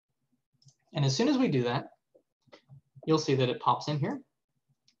 And as soon as we do that, you'll see that it pops in here.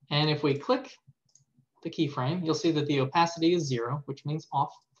 And if we click the keyframe, you'll see that the opacity is 0, which means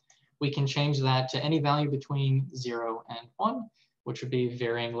off. We can change that to any value between 0 and 1, which would be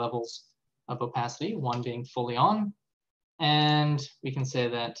varying levels of opacity, 1 being fully on. And we can say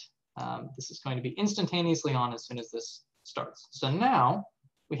that this is going to be instantaneously on as soon as this starts. So now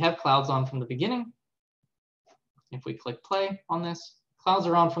we have clouds on from the beginning. If we click play on this, clouds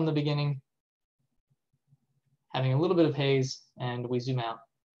are on from the beginning, having a little bit of haze, and we zoom out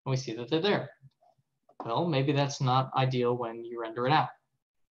and we see that they're there. Well, maybe that's not ideal when you render it out.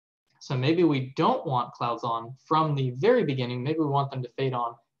 So maybe we don't want clouds on from the very beginning. Maybe we want them to fade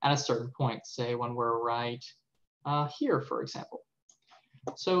on at a certain point, say when we're right here, for example.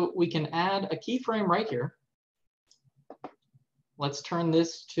 So we can add a keyframe right here. Let's turn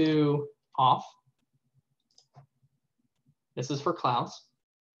this to off. This is for clouds.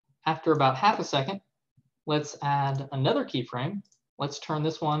 After about half a second, let's add another keyframe. Let's turn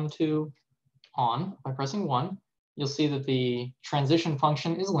this one to on by pressing 1. You'll see that the transition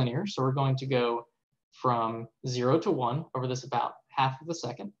function is linear, so we're going to go from 0 to 1 over this about half of a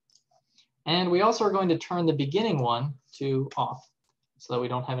second. And we also are going to turn the beginning one to off so that we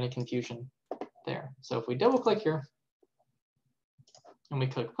don't have any confusion there. So if we double click here and we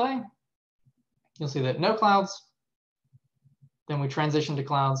click play, you'll see that no clouds. Then we transition to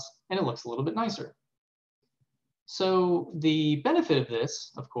clouds and it looks a little bit nicer. So the benefit of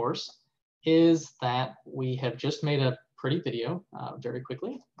this, of course, is that we have just made a pretty video very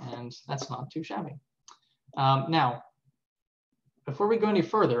quickly, and that's not too shabby. Now, before we go any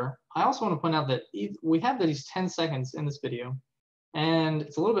further, I also want to point out that we have these 10 seconds in this video, and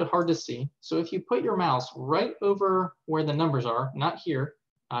it's a little bit hard to see. So if you put your mouse right over where the numbers are, not here,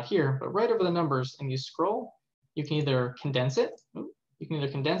 but right over the numbers, and you scroll, you can either condense it,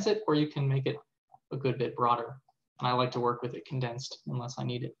 or you can make it a good bit broader. And I like to work with it condensed unless I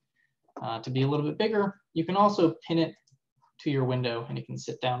need it to be a little bit bigger. You can also pin it to your window and it can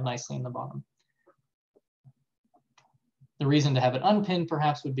sit down nicely in the bottom. The reason to have it unpinned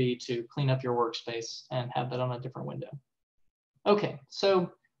perhaps would be to clean up your workspace and have that on a different window. Okay,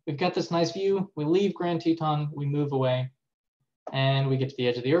 so we've got this nice view. We leave Grand Teton, we move away, and we get to the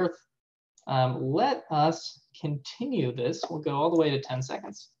edge of the Earth. Let us continue this. We'll go all the way to 10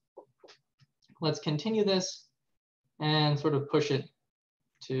 seconds. Let's continue this and sort of push it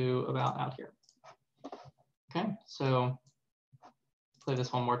to about out here. Okay, so play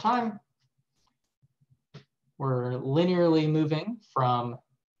this one more time. We're linearly moving from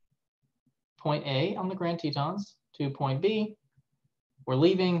point A on the Grand Tetons to point B. We're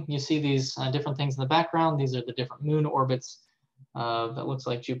leaving. You see these different things in the background. These are the different moon orbits that looks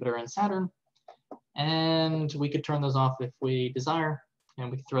like Jupiter and Saturn. And we could turn those off if we desire,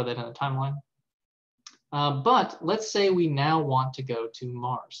 and we can throw that in the timeline. But let's say we now want to go to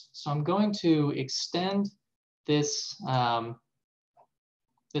Mars. So I'm going to extend this,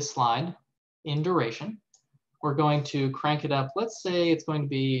 this slide in duration. We're going to crank it up. Let's say it's going to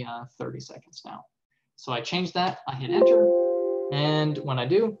be 30 seconds now. So I change that, I hit enter, and when I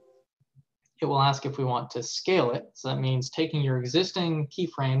do, it will ask if we want to scale it. So that means taking your existing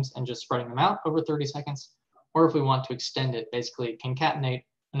keyframes and just spreading them out over 30 seconds, or if we want to extend it, basically concatenate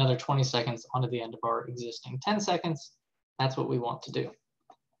another 20 seconds onto the end of our existing 10 seconds. That's what we want to do.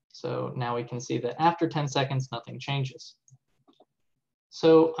 So now we can see that after 10 seconds, nothing changes.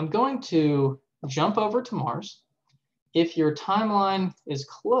 So I'm going to jump over to Mars. If your timeline is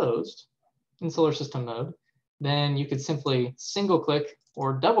closed in solar system mode, then you could simply single click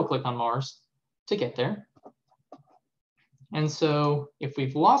or double click on Mars to get there. And so if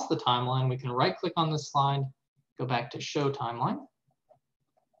we've lost the timeline, we can right click on this slide, go back to show timeline.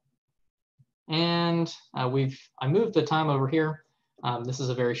 And I moved the time over here. This is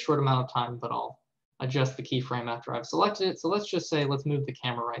a very short amount of time, but I'll adjust the keyframe after I've selected it. So let's just say, let's move the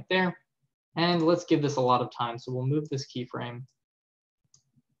camera right there. And let's give this a lot of time. So we'll move this keyframe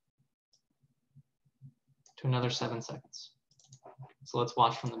to another 7 seconds. So let's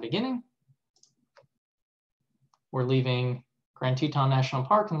watch from the beginning. We're leaving Grand Teton National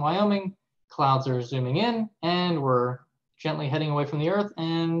Park in Wyoming. Clouds are zooming in, and we're gently heading away from the Earth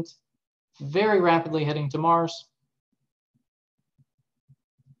and very rapidly heading to Mars.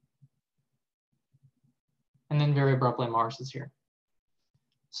 And then very abruptly, Mars is here.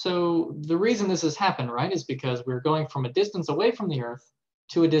 So the reason this has happened, right, is because we're going from a distance away from the Earth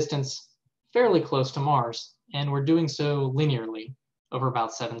to a distance fairly close to Mars, and we're doing so linearly over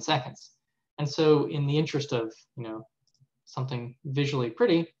about 7 seconds. And so in the interest of, something visually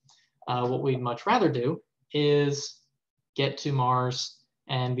pretty, what we'd much rather do is get to Mars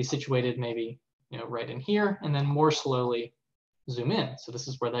and be situated maybe, right in here, and then more slowly zoom in. So this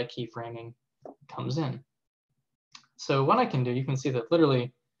is where that keyframing comes in. So what I can do, you can see that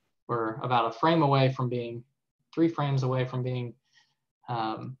literally we're about a frame away from being, 3 frames away from being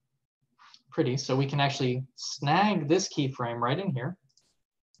pretty. So we can actually snag this keyframe right in here,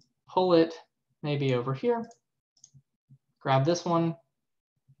 pull it maybe over here, grab this one,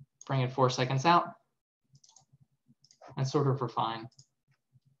 bring it 4 seconds out, and sort of refine.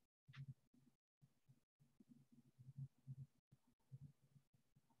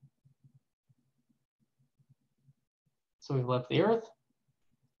 So we've left the Earth.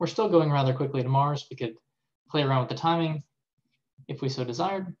 We're still going rather quickly to Mars. We could play around with the timing if we so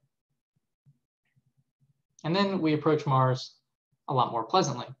desired. And then we approach Mars a lot more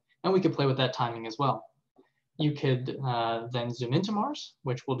pleasantly. And we could play with that timing as well. You could then zoom into Mars,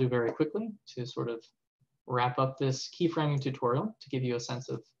 which we'll do very quickly to sort of wrap up this keyframing tutorial to give you a sense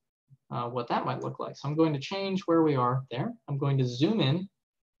of what that might look like. So I'm going to change where we are there. I'm going to zoom in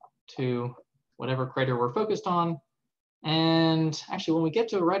to whatever crater we're focused on. And actually, when we get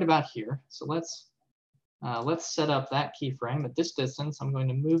to right about here, so let's set up that keyframe at this distance. I'm going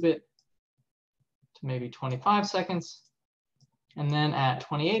to move it to maybe 25 seconds. And then at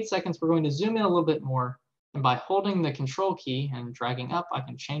 28 seconds, we're going to zoom in a little bit more. And by holding the control key and dragging up, I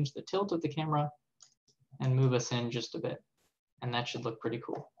can change the tilt of the camera and move us in just a bit. And that should look pretty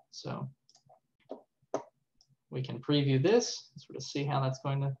cool. So we can preview this, sort of see how that's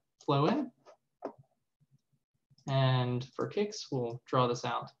going to flow in. And for kicks, we'll draw this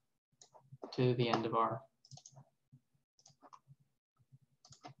out to the end of our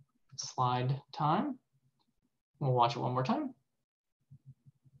slide time. We'll watch it one more time.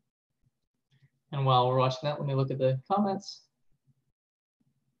 And while we're watching that, let me look at the comments.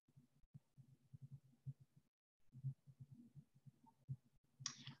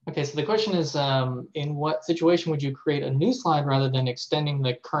 Okay, so the question is, in what situation would you create a new slide rather than extending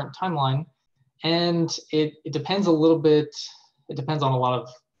the current timeline? And it depends a little bit, it depends on a lot of,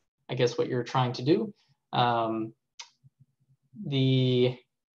 I guess, what you're trying to do. The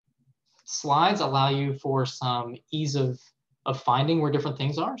slides allow you for some ease of finding where different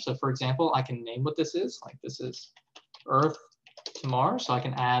things are. So for example, I can name what this is, like this is Earth to Mars. So I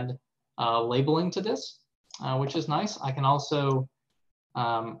can add labeling to this, which is nice. I can also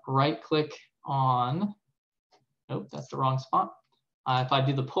right click on, nope, that's the wrong spot. If I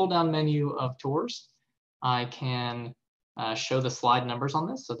do the pull down menu of tours, I can show the slide numbers on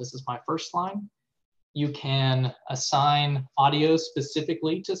this. So this is my first slide. You can assign audio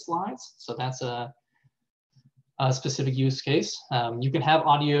specifically to slides. So that's a specific use case. You can have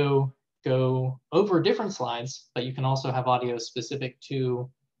audio go over different slides, but you can also have audio specific to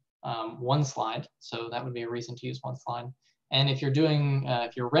one slide. So that would be a reason to use one slide. And if you're doing,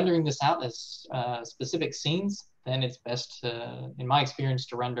 if you're rendering this out as specific scenes, then it's best to, in my experience,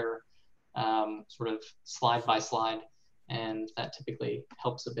 to render sort of slide by slide, and that typically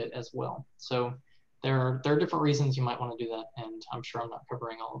helps a bit as well. So there are different reasons you might want to do that, and I'm sure I'm not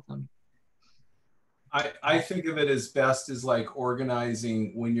covering all of them. I think of it as best as like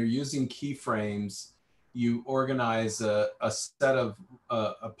organizing, when you're using keyframes, you organize a set of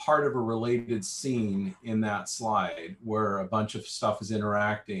a part of a related scene in that slide where a bunch of stuff is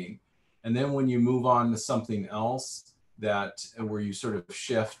interacting. And then when you move on to something else that where you sort of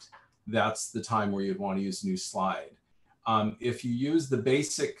shift, that's the time where you'd want to use a new slide. If you use the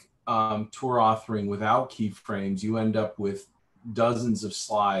basic tour authoring without keyframes, you end up with dozens of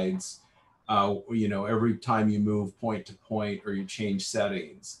slides, you know, every time you move point to point or you change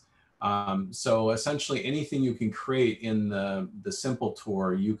settings. So essentially anything you can create in the simple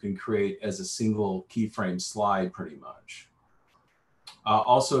tour, you can create as a single keyframe slide pretty much.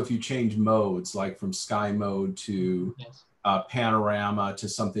 Also, if you change modes, like from sky mode to panorama to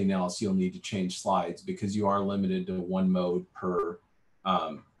something else, you'll need to change slides because you are limited to one mode per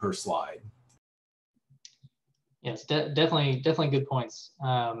slide. Yes, definitely good points.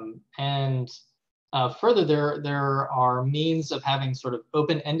 Further, there are means of having sort of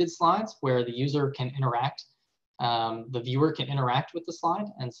open-ended slides where the user can interact, the viewer can interact with the slide,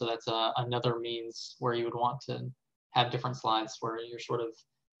 and so that's another means where you would want to have different slides where you're sort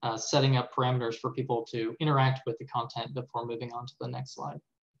of setting up parameters for people to interact with the content before moving on to the next slide.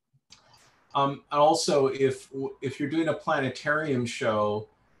 And also, if you're doing a planetarium show,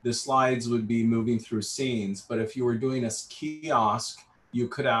 the slides would be moving through scenes, but if you were doing a kiosk, you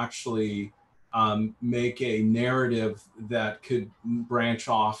could actually make a narrative that could branch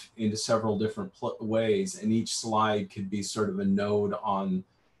off into several different ways, and each slide could be sort of a node on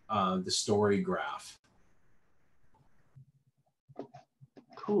the story graph.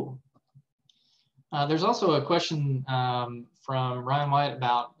 Cool. There's also a question from Ryan White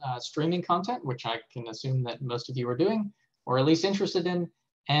about streaming content, which I can assume that most of you are doing, or at least interested in.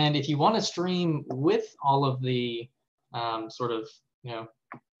 And if you want to stream with all of the sort of, you know,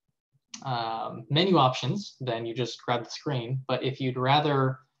 menu options, then you just grab the screen. But if you'd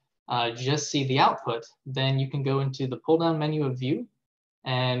rather just see the output, then you can go into the pull down menu of view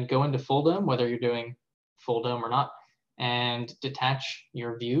and go into full dome, whether you're doing full dome or not, and detach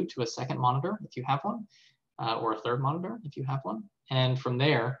your view to a second monitor if you have one, or a third monitor if you have one. And from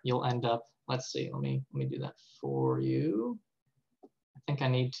there, you'll end up, let's see, let me do that for you. I think I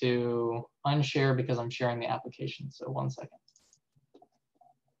need to unshare because I'm sharing the application, so 1 second.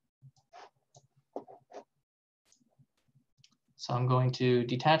 So I'm going to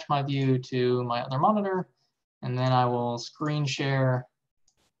detach my view to my other monitor, and then I will screen share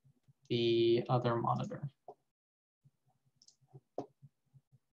the other monitor.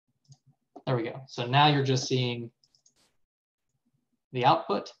 There we go. So now you're just seeing the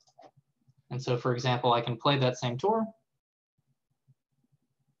output. And so, for example, I can play that same tour.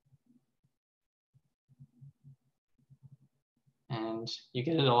 And you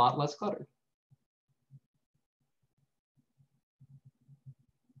get it a lot less cluttered.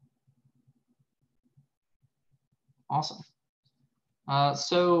 Awesome.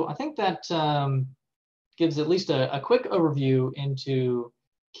 So I think that gives at least a quick overview into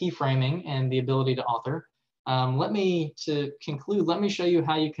keyframing and the ability to author. To conclude, let me show you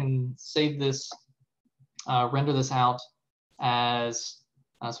how you can save this, render this out as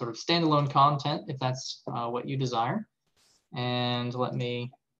sort of standalone content, if that's what you desire. And let me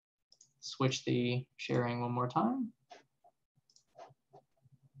switch the sharing one more time.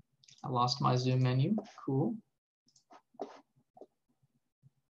 I lost my Zoom menu. Cool.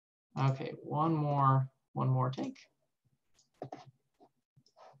 Okay, one more take.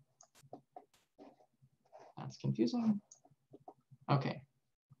 That's confusing. Okay,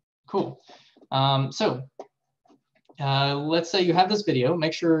 cool. Let's say you have this video.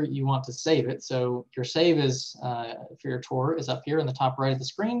 Make sure you want to save it. So your save is for your tour is up here in the top right of the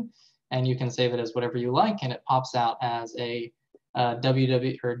screen, and you can save it as whatever you like, and it pops out as a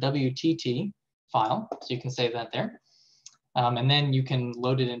WWT file. So you can save that there. And then you can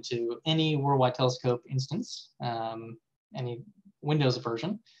load it into any WorldWide Telescope instance, any Windows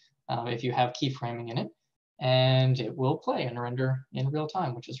version, if you have keyframing in it, and it will play and render in real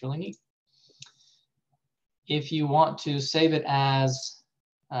time, which is really neat. If you want to save it as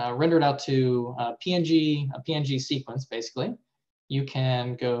rendered out to a PNG sequence, basically, you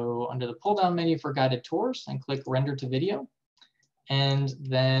can go under the pull-down menu for guided tours and click Render to Video. And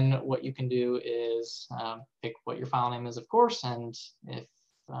then what you can do is pick what your file name is, of course, and if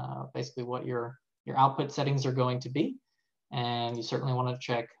basically what your output settings are going to be. And you certainly want to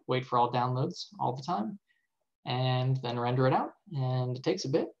check wait for all downloads all the time, and then render it out. And it takes a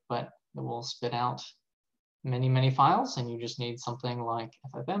bit, but it will spit out many files, and you just need something like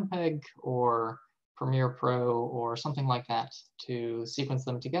FFmpeg or Premiere Pro or something like that to sequence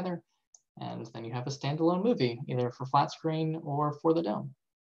them together. And then you have a standalone movie, either for flat screen or for the dome.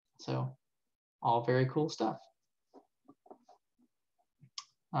 So all very cool stuff.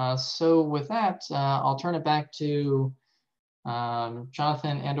 So with that, I'll turn it back to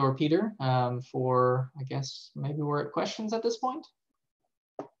Jonathan and or Peter for, I guess, maybe we're at questions at this point.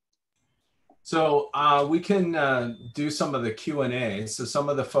 So we can do some of the Q&A. So some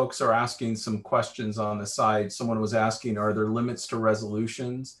of the folks are asking some questions on the side. Someone was asking, are there limits to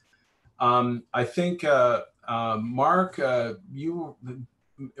resolutions? I think, Mark, you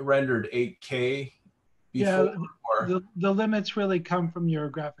rendered 8K before. Yeah, the limits really come from your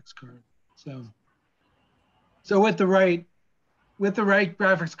graphics card. So with the right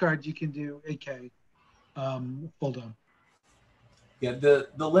graphics card, you can do 8K full dome. Yeah, the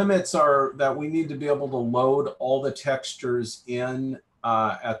limits are that we need to be able to load all the textures in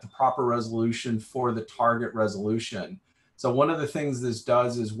at the proper resolution for the target resolution. So one of the things this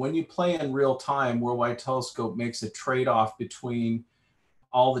does is when you play in real time, WorldWide Telescope makes a trade-off between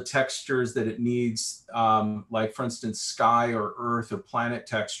all the textures that it needs, like for instance, sky or earth or planet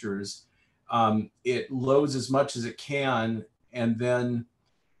textures. It loads as much as it can and then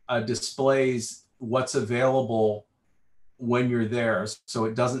displays what's available when you're there. So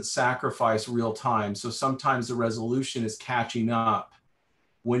it doesn't sacrifice real time. So sometimes the resolution is catching up.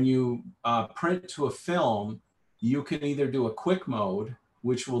 When you print to a film, you can either do a quick mode,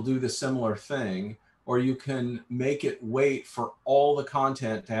 which will do the similar thing, or you can make it wait for all the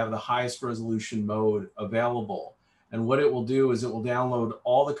content to have the highest resolution mode available. And what it will do is it will download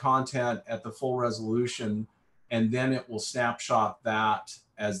all the content at the full resolution, and then it will snapshot that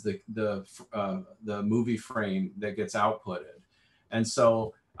as the movie frame that gets outputted. And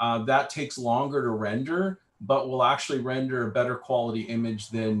so that takes longer to render, but will actually render a better quality image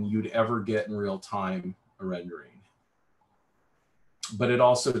than you'd ever get in real time rendering. But it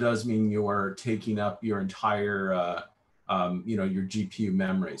also does mean you are taking up your entire, your GPU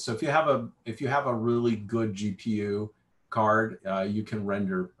memory. So if you have a really good GPU card, you can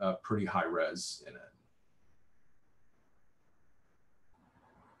render pretty high res in it.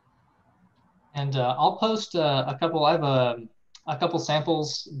 And I'll post a couple. I have a couple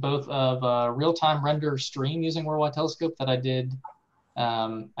samples, both of real-time render stream using WorldWide Telescope that I did,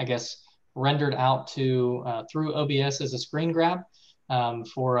 I guess, rendered out to through OBS as a screen grab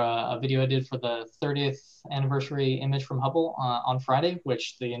for a video I did for the 30th anniversary image from Hubble on Friday,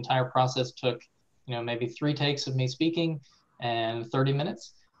 which the entire process took, maybe 3 takes of me speaking and 30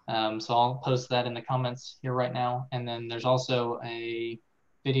 minutes. So I'll post that in the comments here right now. And then there's also a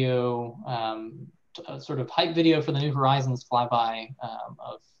video, a sort of hype video for the New Horizons flyby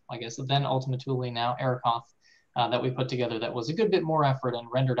of, I guess, then Ultima Thule, now Arakoth, that we put together that was a good bit more effort and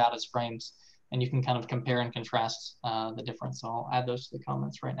rendered out as frames. And you can kind of compare and contrast the difference. So I'll add those to the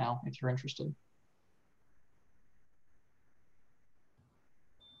comments right now if you're interested.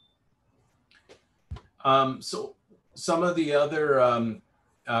 So some of the other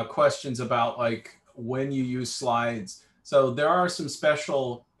questions about like when you use slides. So there are some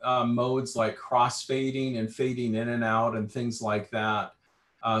special modes like crossfading and fading in and out and things like that.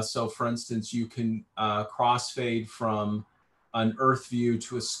 So for instance, you can crossfade from an Earth view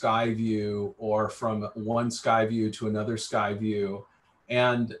to a sky view, or from one sky view to another sky view.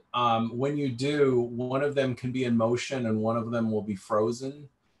 And when you do, one of them can be in motion and one of them will be frozen.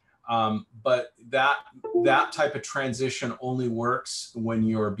 But that type of transition only works when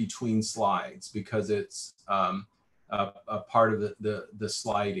you're between slides, because it's a part of the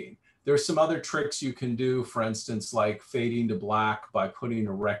sliding. There's some other tricks you can do, for instance, like fading to black by putting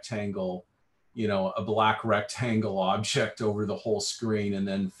a rectangle, you know, a black rectangle object over the whole screen and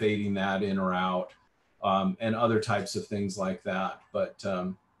then fading that in or out, and other types of things like that. But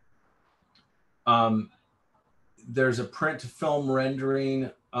there's a print to film rendering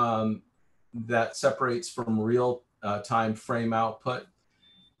that separates from real time frame output.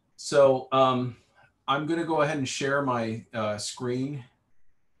 So I'm going to go ahead and share my screen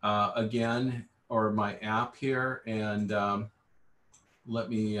again, or my app here, and let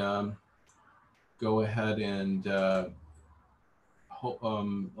me go ahead and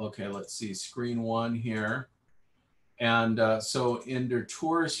okay, let's see, screen one here. And so under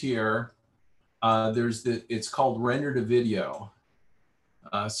tours here, it's called render to video.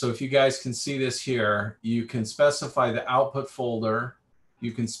 So if you guys can see this here, you can specify the output folder,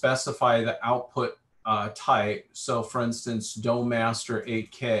 you can specify the output type. So for instance, Dome Master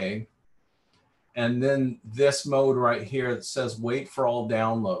 8K. And then this mode right here that says wait for all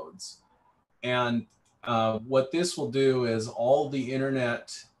downloads. And what this will do is all the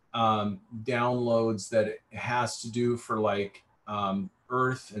internet downloads that it has to do for like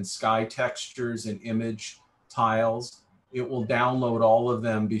earth and sky textures and image tiles, it will download all of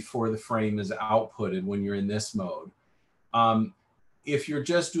them before the frame is outputted when you're in this mode. If you're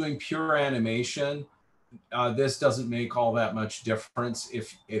just doing pure animation, this doesn't make all that much difference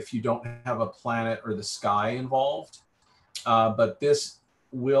if you don't have a planet or the sky involved. But this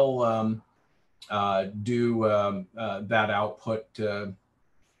will do that output, you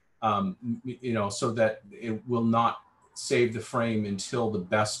know, so that it will not save the frame until the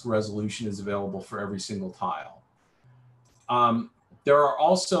best resolution is available for every single tile. There are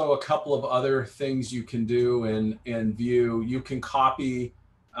also a couple of other things you can do in View. You can copy,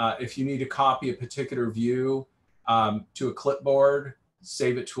 if you need to copy a particular view to a clipboard,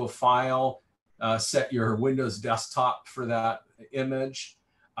 save it to a file, set your Windows desktop for that image.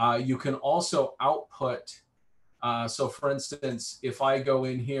 You can also output, so for instance, if I go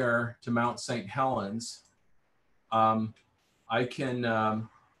in here to Mount St. Helens, I can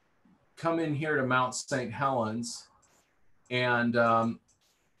come in here to Mount St. Helens, and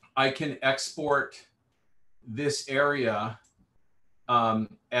I can export this area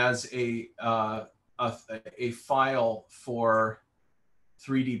as a file for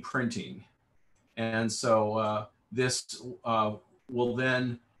 3D printing. And so this will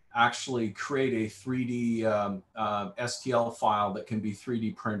then actually create a 3D STL file that can be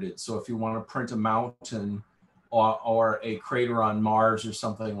 3D printed. So if you want to print a mountain or a crater on Mars or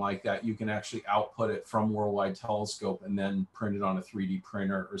something like that, you can actually output it from WorldWide Telescope and then print it on a 3D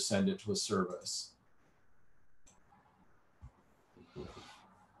printer or send it to a service.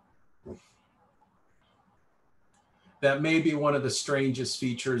 That may be one of the strangest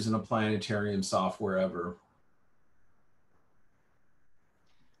features in a planetarium software ever.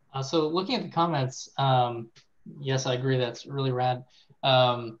 So looking at the comments, yes, I agree, that's really rad.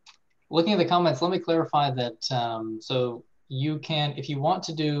 Looking at the comments, let me clarify that, so you can, if you want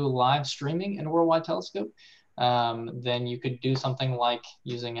to do live streaming in WorldWide Telescope, then you could do something like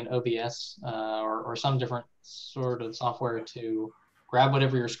using an OBS or some different sort of software to grab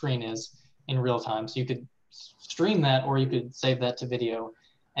whatever your screen is in real time. So you could stream that, or you could save that to video.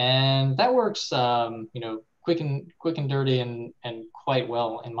 And that works, you know, quick and dirty and quite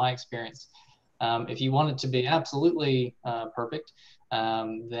well in my experience. If you want it to be absolutely perfect,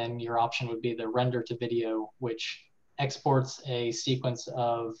 then your option would be the render to video, which exports a sequence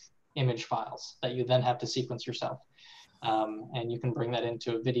of image files that you then have to sequence yourself. And you can bring that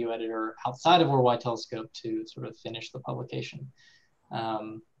into a video editor outside of WorldWide Telescope to sort of finish the publication.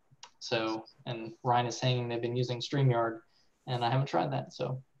 So, and Ryan is saying they've been using StreamYard, and I haven't tried that,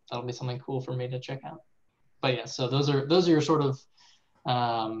 so that'll be something cool for me to check out. But yeah, so those are your sort of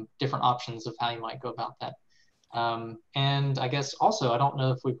different options of how you might go about that. And I guess also, I don't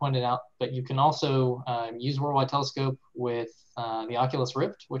know if we pointed out, but you can also use WorldWide Telescope with the Oculus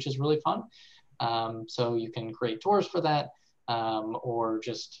Rift, which is really fun. So you can create tours for that, or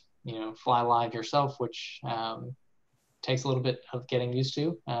just, you know, fly live yourself, which takes a little bit of getting used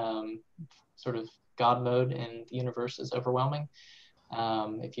to. Sort of God mode in the universe is overwhelming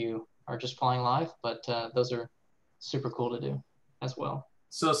if you are just flying live, but those are super cool to do as well.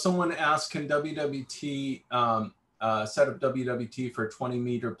 So someone asked, can WWT set up WWT for a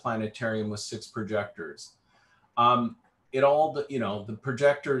 20-meter planetarium with 6 projectors? It all, the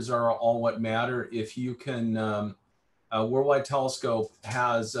projectors are all what matter. If you can, WorldWide Telescope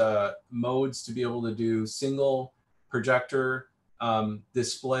has modes to be able to do single projector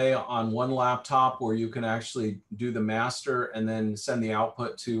display on one laptop, where you can actually do the master and then send the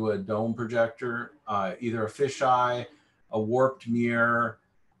output to a dome projector, either a fisheye, a warped mirror.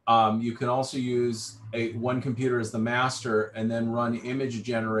 You can also use one computer as the master and then run image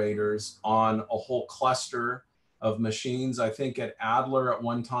generators on a whole cluster of machines. I think at Adler at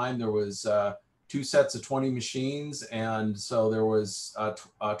one time there was 2 sets of 20 machines, and so there was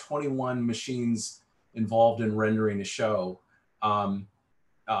 21 machines involved in rendering a show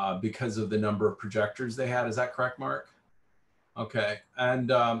because of the number of projectors they had. Is that correct, Mark? Okay,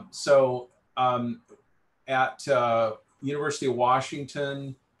 and at University of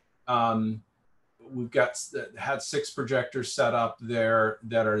Washington, we've had 6 projectors set up there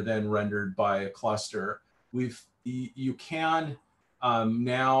that are then rendered by a cluster. You can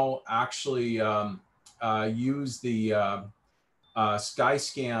now actually use the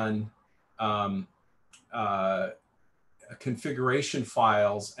Skyscan configuration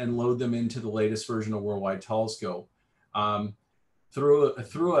files and load them into the latest version of WorldWide Telescope.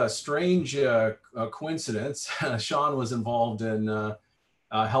 Through a strange coincidence, Sean was involved in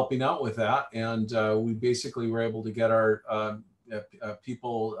helping out with that, and we basically were able to get our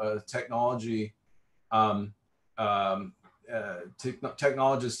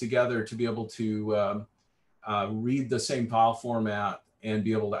technologists together to be able to read the same file format and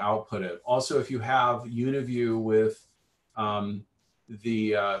be able to output it. Also, if you have UniView with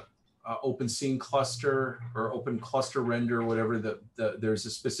the open scene cluster or open cluster render, whatever, there's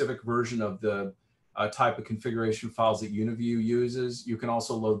a specific version of the type of configuration files that UniView uses. You can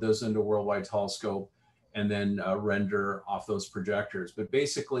also load those into WorldWide Telescope and then render off those projectors. But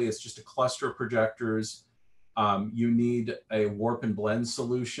basically, it's just a cluster of projectors. You need a warp and blend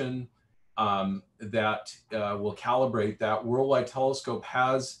solution that will calibrate that. WorldWide Telescope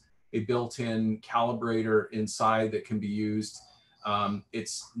has a built-in calibrator inside that can be used.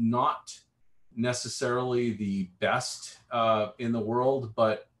 It's not necessarily the best in the world,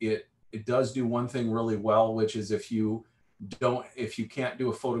 but it does do one thing really well, which is if you can't do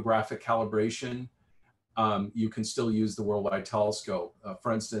a photographic calibration, you can still use the WorldWide Telescope.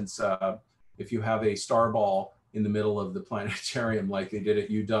 For instance, if you have a star ball in the middle of the planetarium, like they did at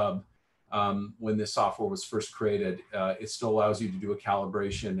UW when this software was first created, it still allows you to do a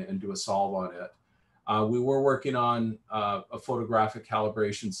calibration and do a solve on it. We were working on a photographic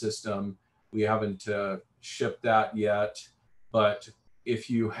calibration system. We haven't shipped that yet, but if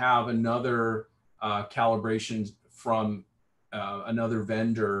you have another calibration from another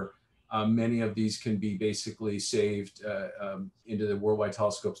vendor, many of these can be basically saved into the WorldWide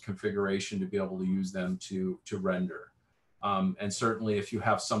Telescope's configuration to be able to use them to render. And certainly if you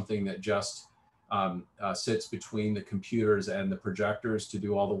have something that just sits between the computers and the projectors to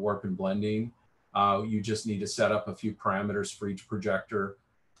do all the warp and blending, you just need to set up a few parameters for each projector,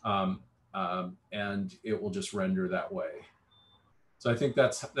 and it will just render that way. So I think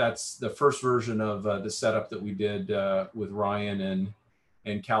that's the first version of the setup that we did with Ryan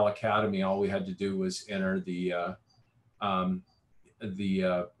and Cal Academy. All we had to do was enter the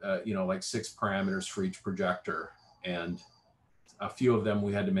like 6 parameters for each projector, and a few of them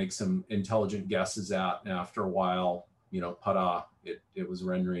we had to make some intelligent guesses at, and after a while, ta-da, it was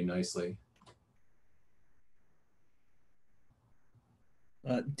rendering nicely.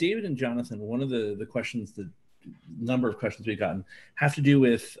 David and Jonathan, one of the questions, the number of questions we've gotten have to do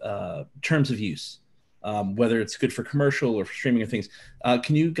with terms of use, whether it's good for commercial or for streaming of things.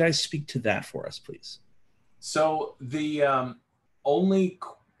 Can you guys speak to that for us, please? So the only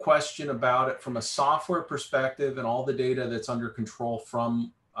question about it from a software perspective, and all the data that's under control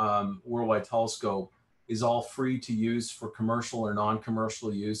from WorldWide Telescope is all free to use for commercial or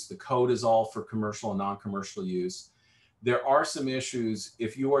non-commercial use. The code is all for commercial and non-commercial use. There are some issues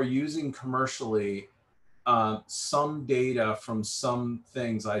if you are using commercially some data from some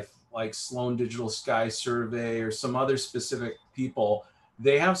things like Sloan Digital Sky Survey or some other specific people.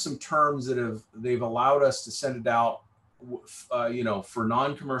 They have some terms that they've allowed us to send it out. For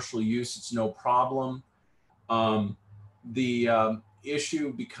non-commercial use, it's no problem. The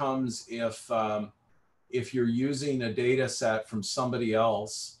issue becomes if you're using a data set from somebody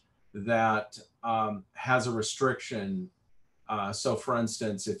else that has a restriction. So for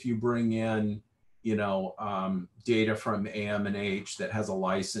instance, if you bring in, data from AM&H that has a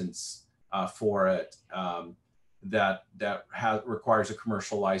license for it, that requires a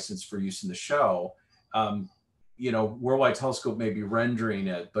commercial license for use in the show, WorldWide Telescope may be rendering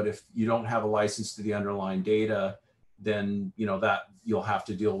it, but if you don't have a license to the underlying data, then that you'll have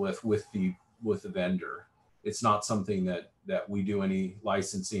to deal with the vendor. It's not something that we do any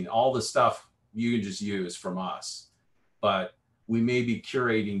licensing. All the stuff you can just use from us, but we may be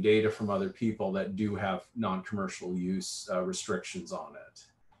curating data from other people that do have non-commercial use restrictions on it.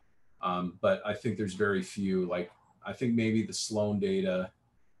 But I think there's very few, like I think maybe the Sloan data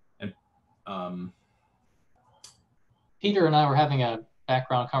and Peter and I were having a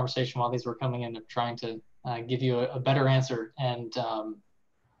background conversation while these were coming in and trying to give you a better answer. And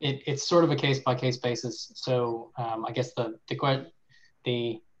it's sort of a case-by-case basis. So I guess the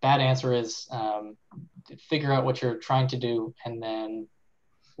bad answer is figure out what you're trying to do, and then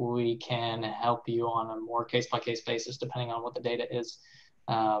we can help you on a more case-by-case basis depending on what the data is,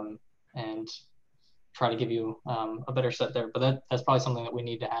 and try to give you a better set there. But that's probably something that we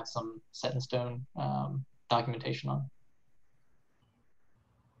need to have some set in stone documentation on.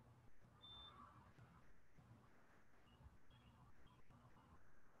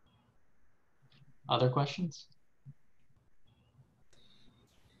 Other questions?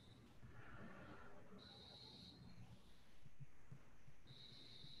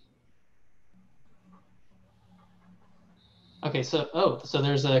 Okay, so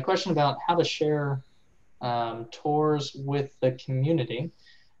there's a question about how to share tours with the community.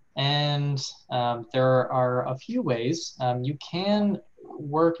 And there are a few ways. You can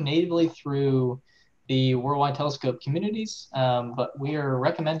work natively through the WorldWide Telescope communities, but we are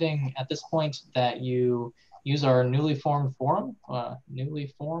recommending at this point that you use our newly formed forum. So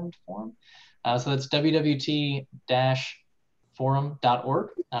that's wwt-forum.org.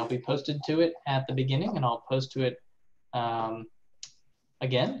 We posted to it at the beginning, and I'll post to it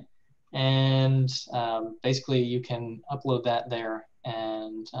again. And basically, you can upload that there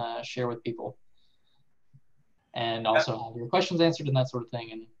and share with people, and also have your questions answered and that sort of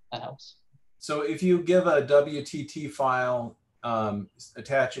thing, and that helps. So if you give a WTT file,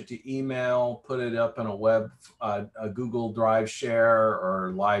 attach it to email, put it up in a Google Drive share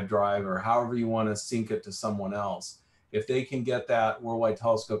or Live Drive, or however you want to sync it to someone else, if they can get that WorldWide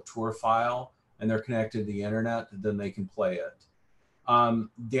Telescope tour file and they're connected to the internet, then they can play it.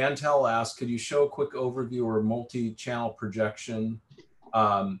 Dantel asked, could you show a quick overview or multi-channel projection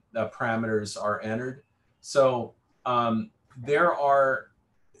parameters are entered? So there are,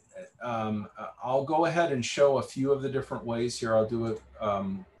 I'll go ahead and show a few of the different ways here. I'll do a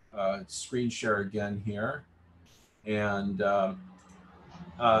screen share again here. And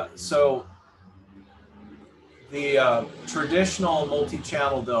so the traditional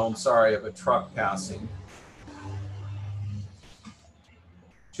multi-channel dome, sorry, of a truck passing.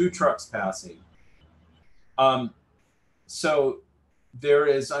 2 trucks passing. So there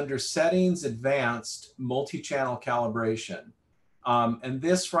is under settings, advanced multi-channel calibration. And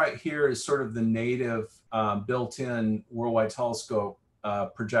this right here is sort of the native built-in WorldWide Telescope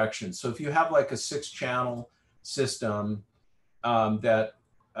projection. So if you have like a 6-channel system that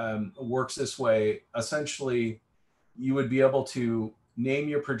works this way, essentially you would be able to name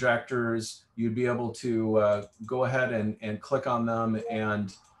your projectors, you'd be able to go ahead and click on them,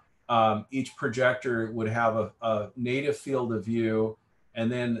 and each projector would have a native field of view,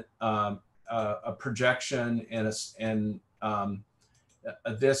 and then a projection, and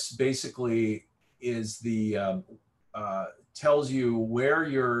this basically is the tells you where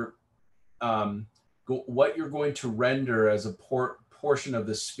you're what you're going to render as a portion of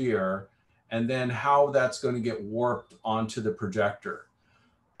the sphere, and then how that's going to get warped onto the projector.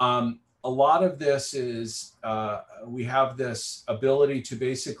 A lot of this is, we have this ability to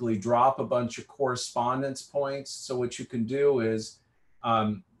basically drop a bunch of correspondence points. So what you can do is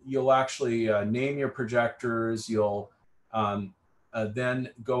you'll actually name your projectors, you'll then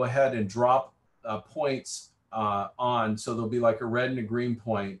go ahead and drop points on. So there'll be like a red and a green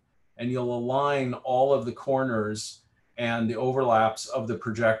point, and you'll align all of the corners and the overlaps of the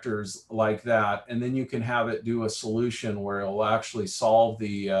projectors like that. And then you can have it do a solution where it'll actually solve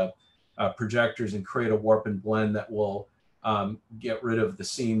the projectors and create a warp and blend that will get rid of the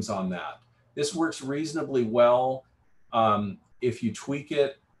seams on that. This works reasonably well. If you tweak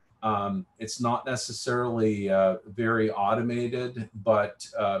it, it's not necessarily very automated, but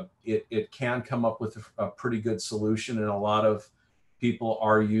it can come up with a pretty good solution, and a lot of people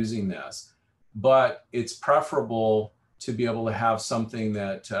are using this. But it's preferable to be able to have something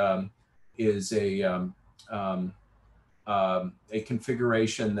that is a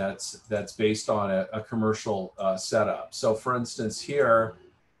configuration that's based on a commercial setup. So for instance, here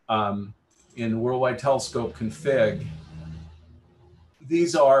in WorldWide Telescope config,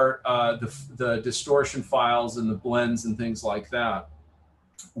 these are the distortion files and the blends and things like that.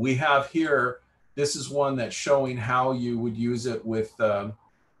 We have here, this is one that's showing how you would use it with a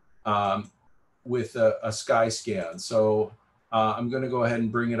sky scan. So I'm going to go ahead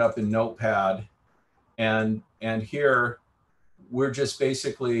and bring it up in Notepad, and here we're just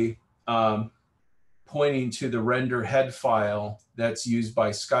basically pointing to the render head file that's used by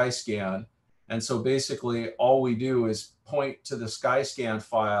Skyscan. And so basically all we do is point to the Skyscan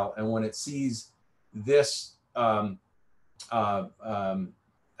file, and when it sees this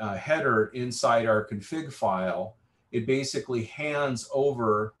header inside our config file, it basically hands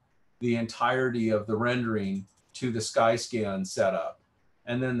over the entirety of the rendering to the Skyscan setup.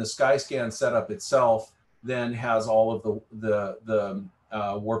 And then the Skyscan setup itself then has all of the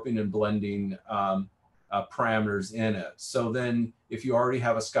warping and blending parameters in it. So then if you already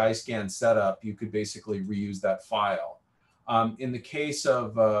have a Skyscan setup, you could basically reuse that file. In the case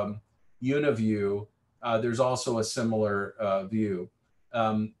of UniView, there's also a similar view,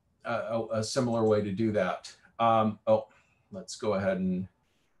 a similar way to do that. Oh, let's go ahead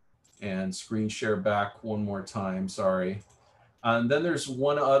and screen share back one more time, sorry. And then there's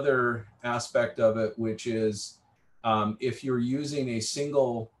one other aspect of it, which is if you're using a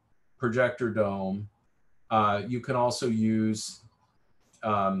single projector dome, you can also use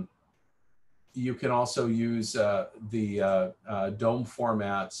the dome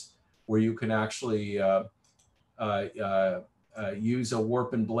formats where you can actually use a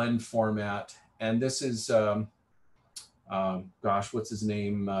warp and blend format. And this is, gosh, what's his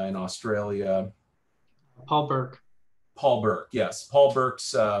name in Australia? Paul Burke. Paul Burke, yes, Paul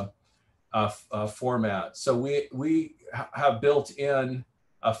Burke's format. So we have built in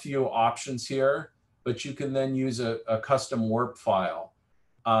a few options here, but you can then use a custom warp file.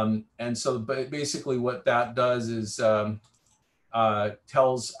 And so basically what that does is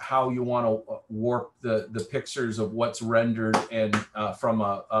tells how you want to warp the pictures of what's rendered and from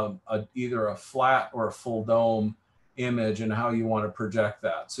either a flat or a full dome image, and how you want to project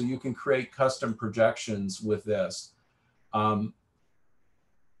that. So you can create custom projections with this.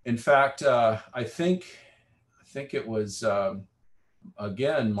 In fact, I think it was,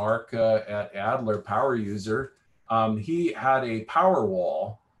 again, Mark at Adler, Power User. He had a power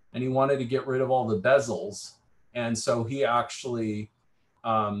wall and he wanted to get rid of all the bezels. And so he actually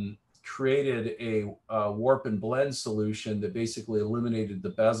created a warp and blend solution that basically eliminated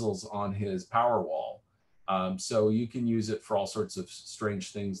the bezels on his power wall. So you can use it for all sorts of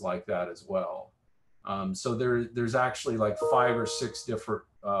strange things like that as well. So there's actually like 5 or 6 different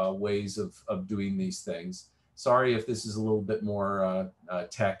ways of doing these things. Sorry if this is a little bit more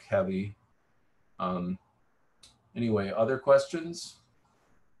tech heavy. Anyway, other questions?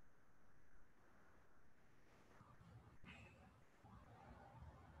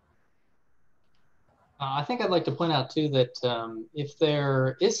 I think I'd like to point out too that if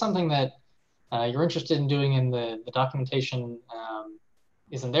there is something that you're interested in doing and the documentation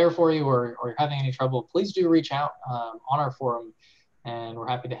isn't there for you, or you're having any trouble, please do reach out on our forum, and we're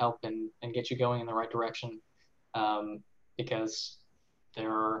happy to help and get you going in the right direction, because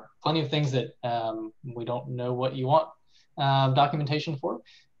there are plenty of things that we don't know what you want documentation for,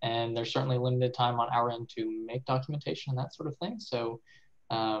 and there's certainly limited time on our end to make documentation and that sort of thing. So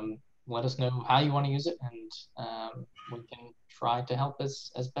let us know how you want to use it, and we can try to help as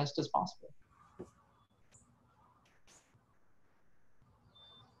best as possible.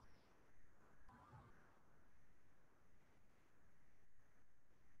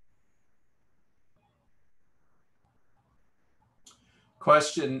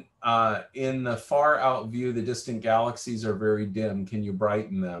 Question, in the far out view, the distant galaxies are very dim. Can you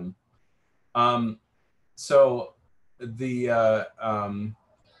brighten them? So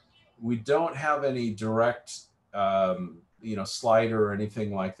we don't have any direct, slider or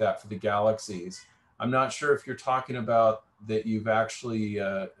anything like that for the galaxies. I'm not sure if you're talking about that you've actually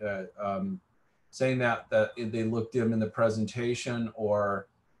saying that they look dim in the presentation or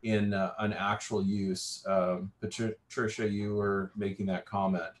in an actual use. Patricia, you were making that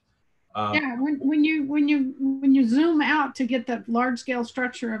comment. Yeah, when you zoom out to get the large scale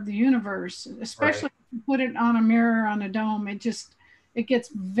structure of the universe, especially Right. if you put it on a mirror on a dome, it gets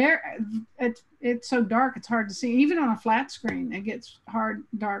it's so dark it's hard to see. Even on a flat screen, it gets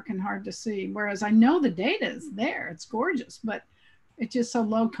dark and hard to see. Whereas I know the data is there, it's gorgeous, but it's just so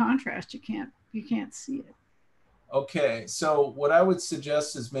low contrast you can't see it. Okay, so what I would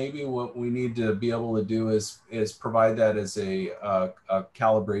suggest is maybe what we need to be able to do is provide that as a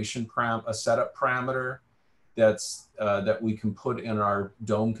calibration a setup parameter that's that we can put in our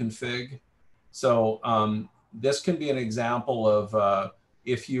DOM config. So this can be an example of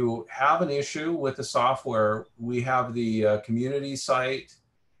if you have an issue with the software, we have the community site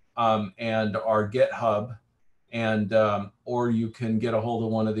and our GitHub, and or you can get a hold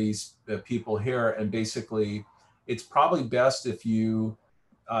of one of these people here, and basically it's probably best if you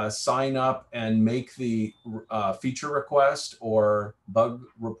sign up and make the feature request or bug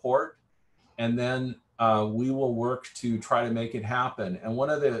report, and then we will work to try to make it happen. And one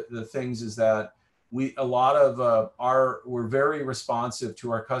of the things is that we're very responsive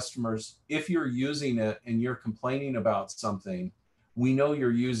to our customers. If you're using it and you're complaining about something, we know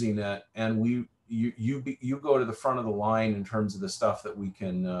you're using it, and you go to the front of the line in terms of the stuff that we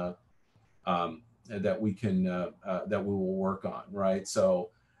can that we will work on, right? So,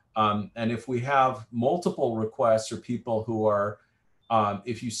 and if we have multiple requests or people who are,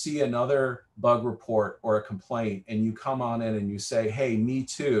 if you see another bug report or a complaint and you come on in and you say, hey, me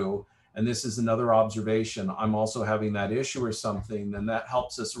too, and this is another observation, I'm also having that issue or something, then that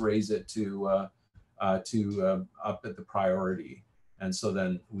helps us raise it to up at the priority. And so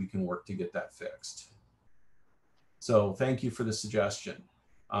then we can work to get that fixed. So thank you for the suggestion.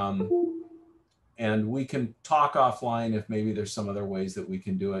 And we can talk offline if maybe there's some other ways that we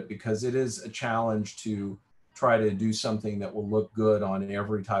can do it, because it is a challenge to try to do something that will look good on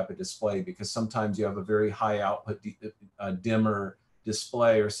every type of display, because sometimes you have a very high output dimmer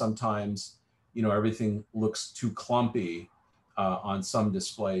display, or sometimes, you know, everything looks too clumpy on some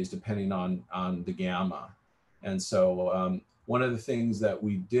displays depending on the gamma. And so one of the things that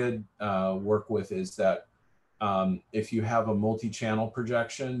we did work with is that if you have a multi-channel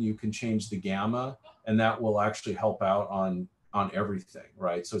projection, you can change the gamma, and that will actually help out on everything,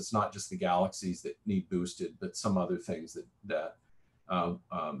 right? So it's not just the galaxies that need boosted, but some other things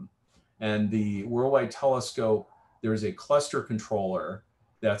and the WorldWide Telescope, there's a cluster controller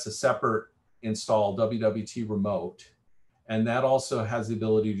that's a separate installed WWT remote, and that also has the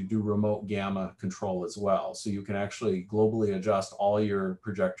ability to do remote gamma control as well. So you can actually globally adjust all your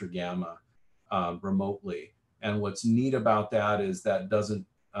projector gamma remotely. And what's neat about that is that doesn't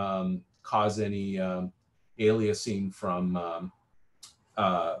cause any aliasing from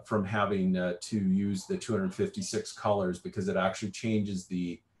having to use the 256 colors, because it actually changes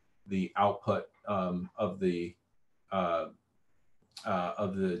the output of the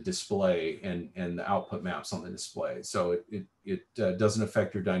display and the output maps on the display. So it doesn't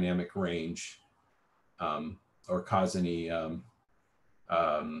affect your dynamic range or cause any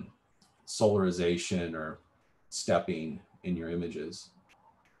solarization or stepping in your images.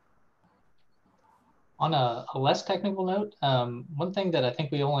 On a less technical note, one thing that I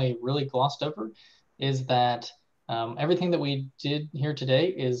think we only really glossed over is that everything that we did here today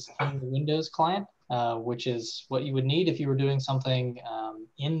is in the Windows client, which is what you would need if you were doing something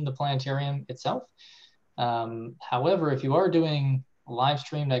in the planetarium itself. However, if you are doing live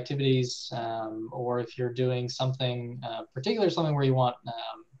streamed activities, or if you're doing something particular, something where you want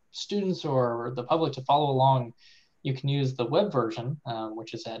students or the public to follow along, you can use the web version,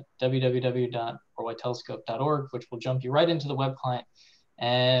 which is at www.worldwidetelescope.org, which will jump you right into the web client.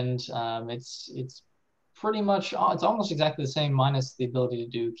 And it's pretty much, it's almost exactly the same, minus the ability to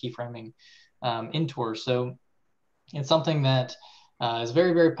do keyframing in Tour. So it's something that is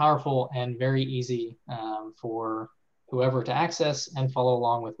very, very powerful and very easy for whoever to access and follow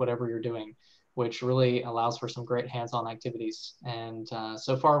along with whatever you're doing, which really allows for some great hands-on activities. And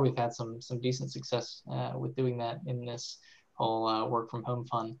so far we've had some decent success with doing that in this whole work from home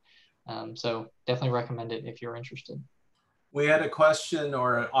fun. So definitely recommend it if you're interested. We had a question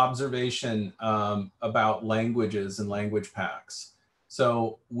or an observation about languages and language packs.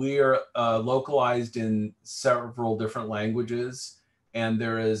 So we are localized in several different languages, and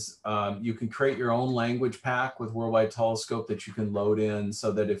there is, you can create your own language pack with WorldWide Telescope that you can load in,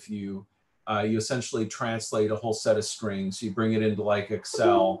 so that if you essentially translate a whole set of strings. You bring it into like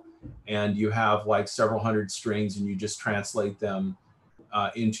Excel, and you have like several hundred strings, and you just translate them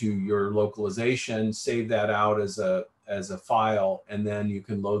into your localization, save that out as a file, and then you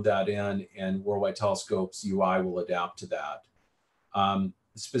can load that in, and WorldWide Telescope's UI will adapt to that.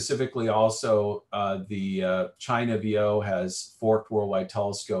 Specifically also, the China VO has forked WorldWide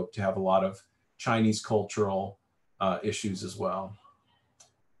Telescope to have a lot of Chinese cultural issues as well.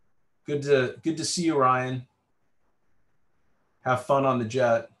 Good to see you, Ryan. Have fun on the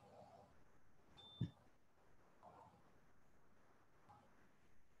jet.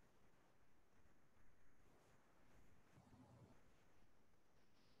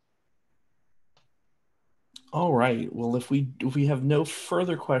 All right. Well, if we have no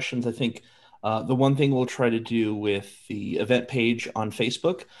further questions, I think the one thing we'll try to do with the event page on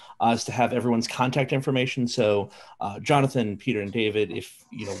Facebook is to have everyone's contact information. So Jonathan, Peter, and David, if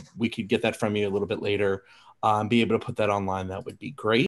we could get that from you a little bit later, be able to put that online, that would be great.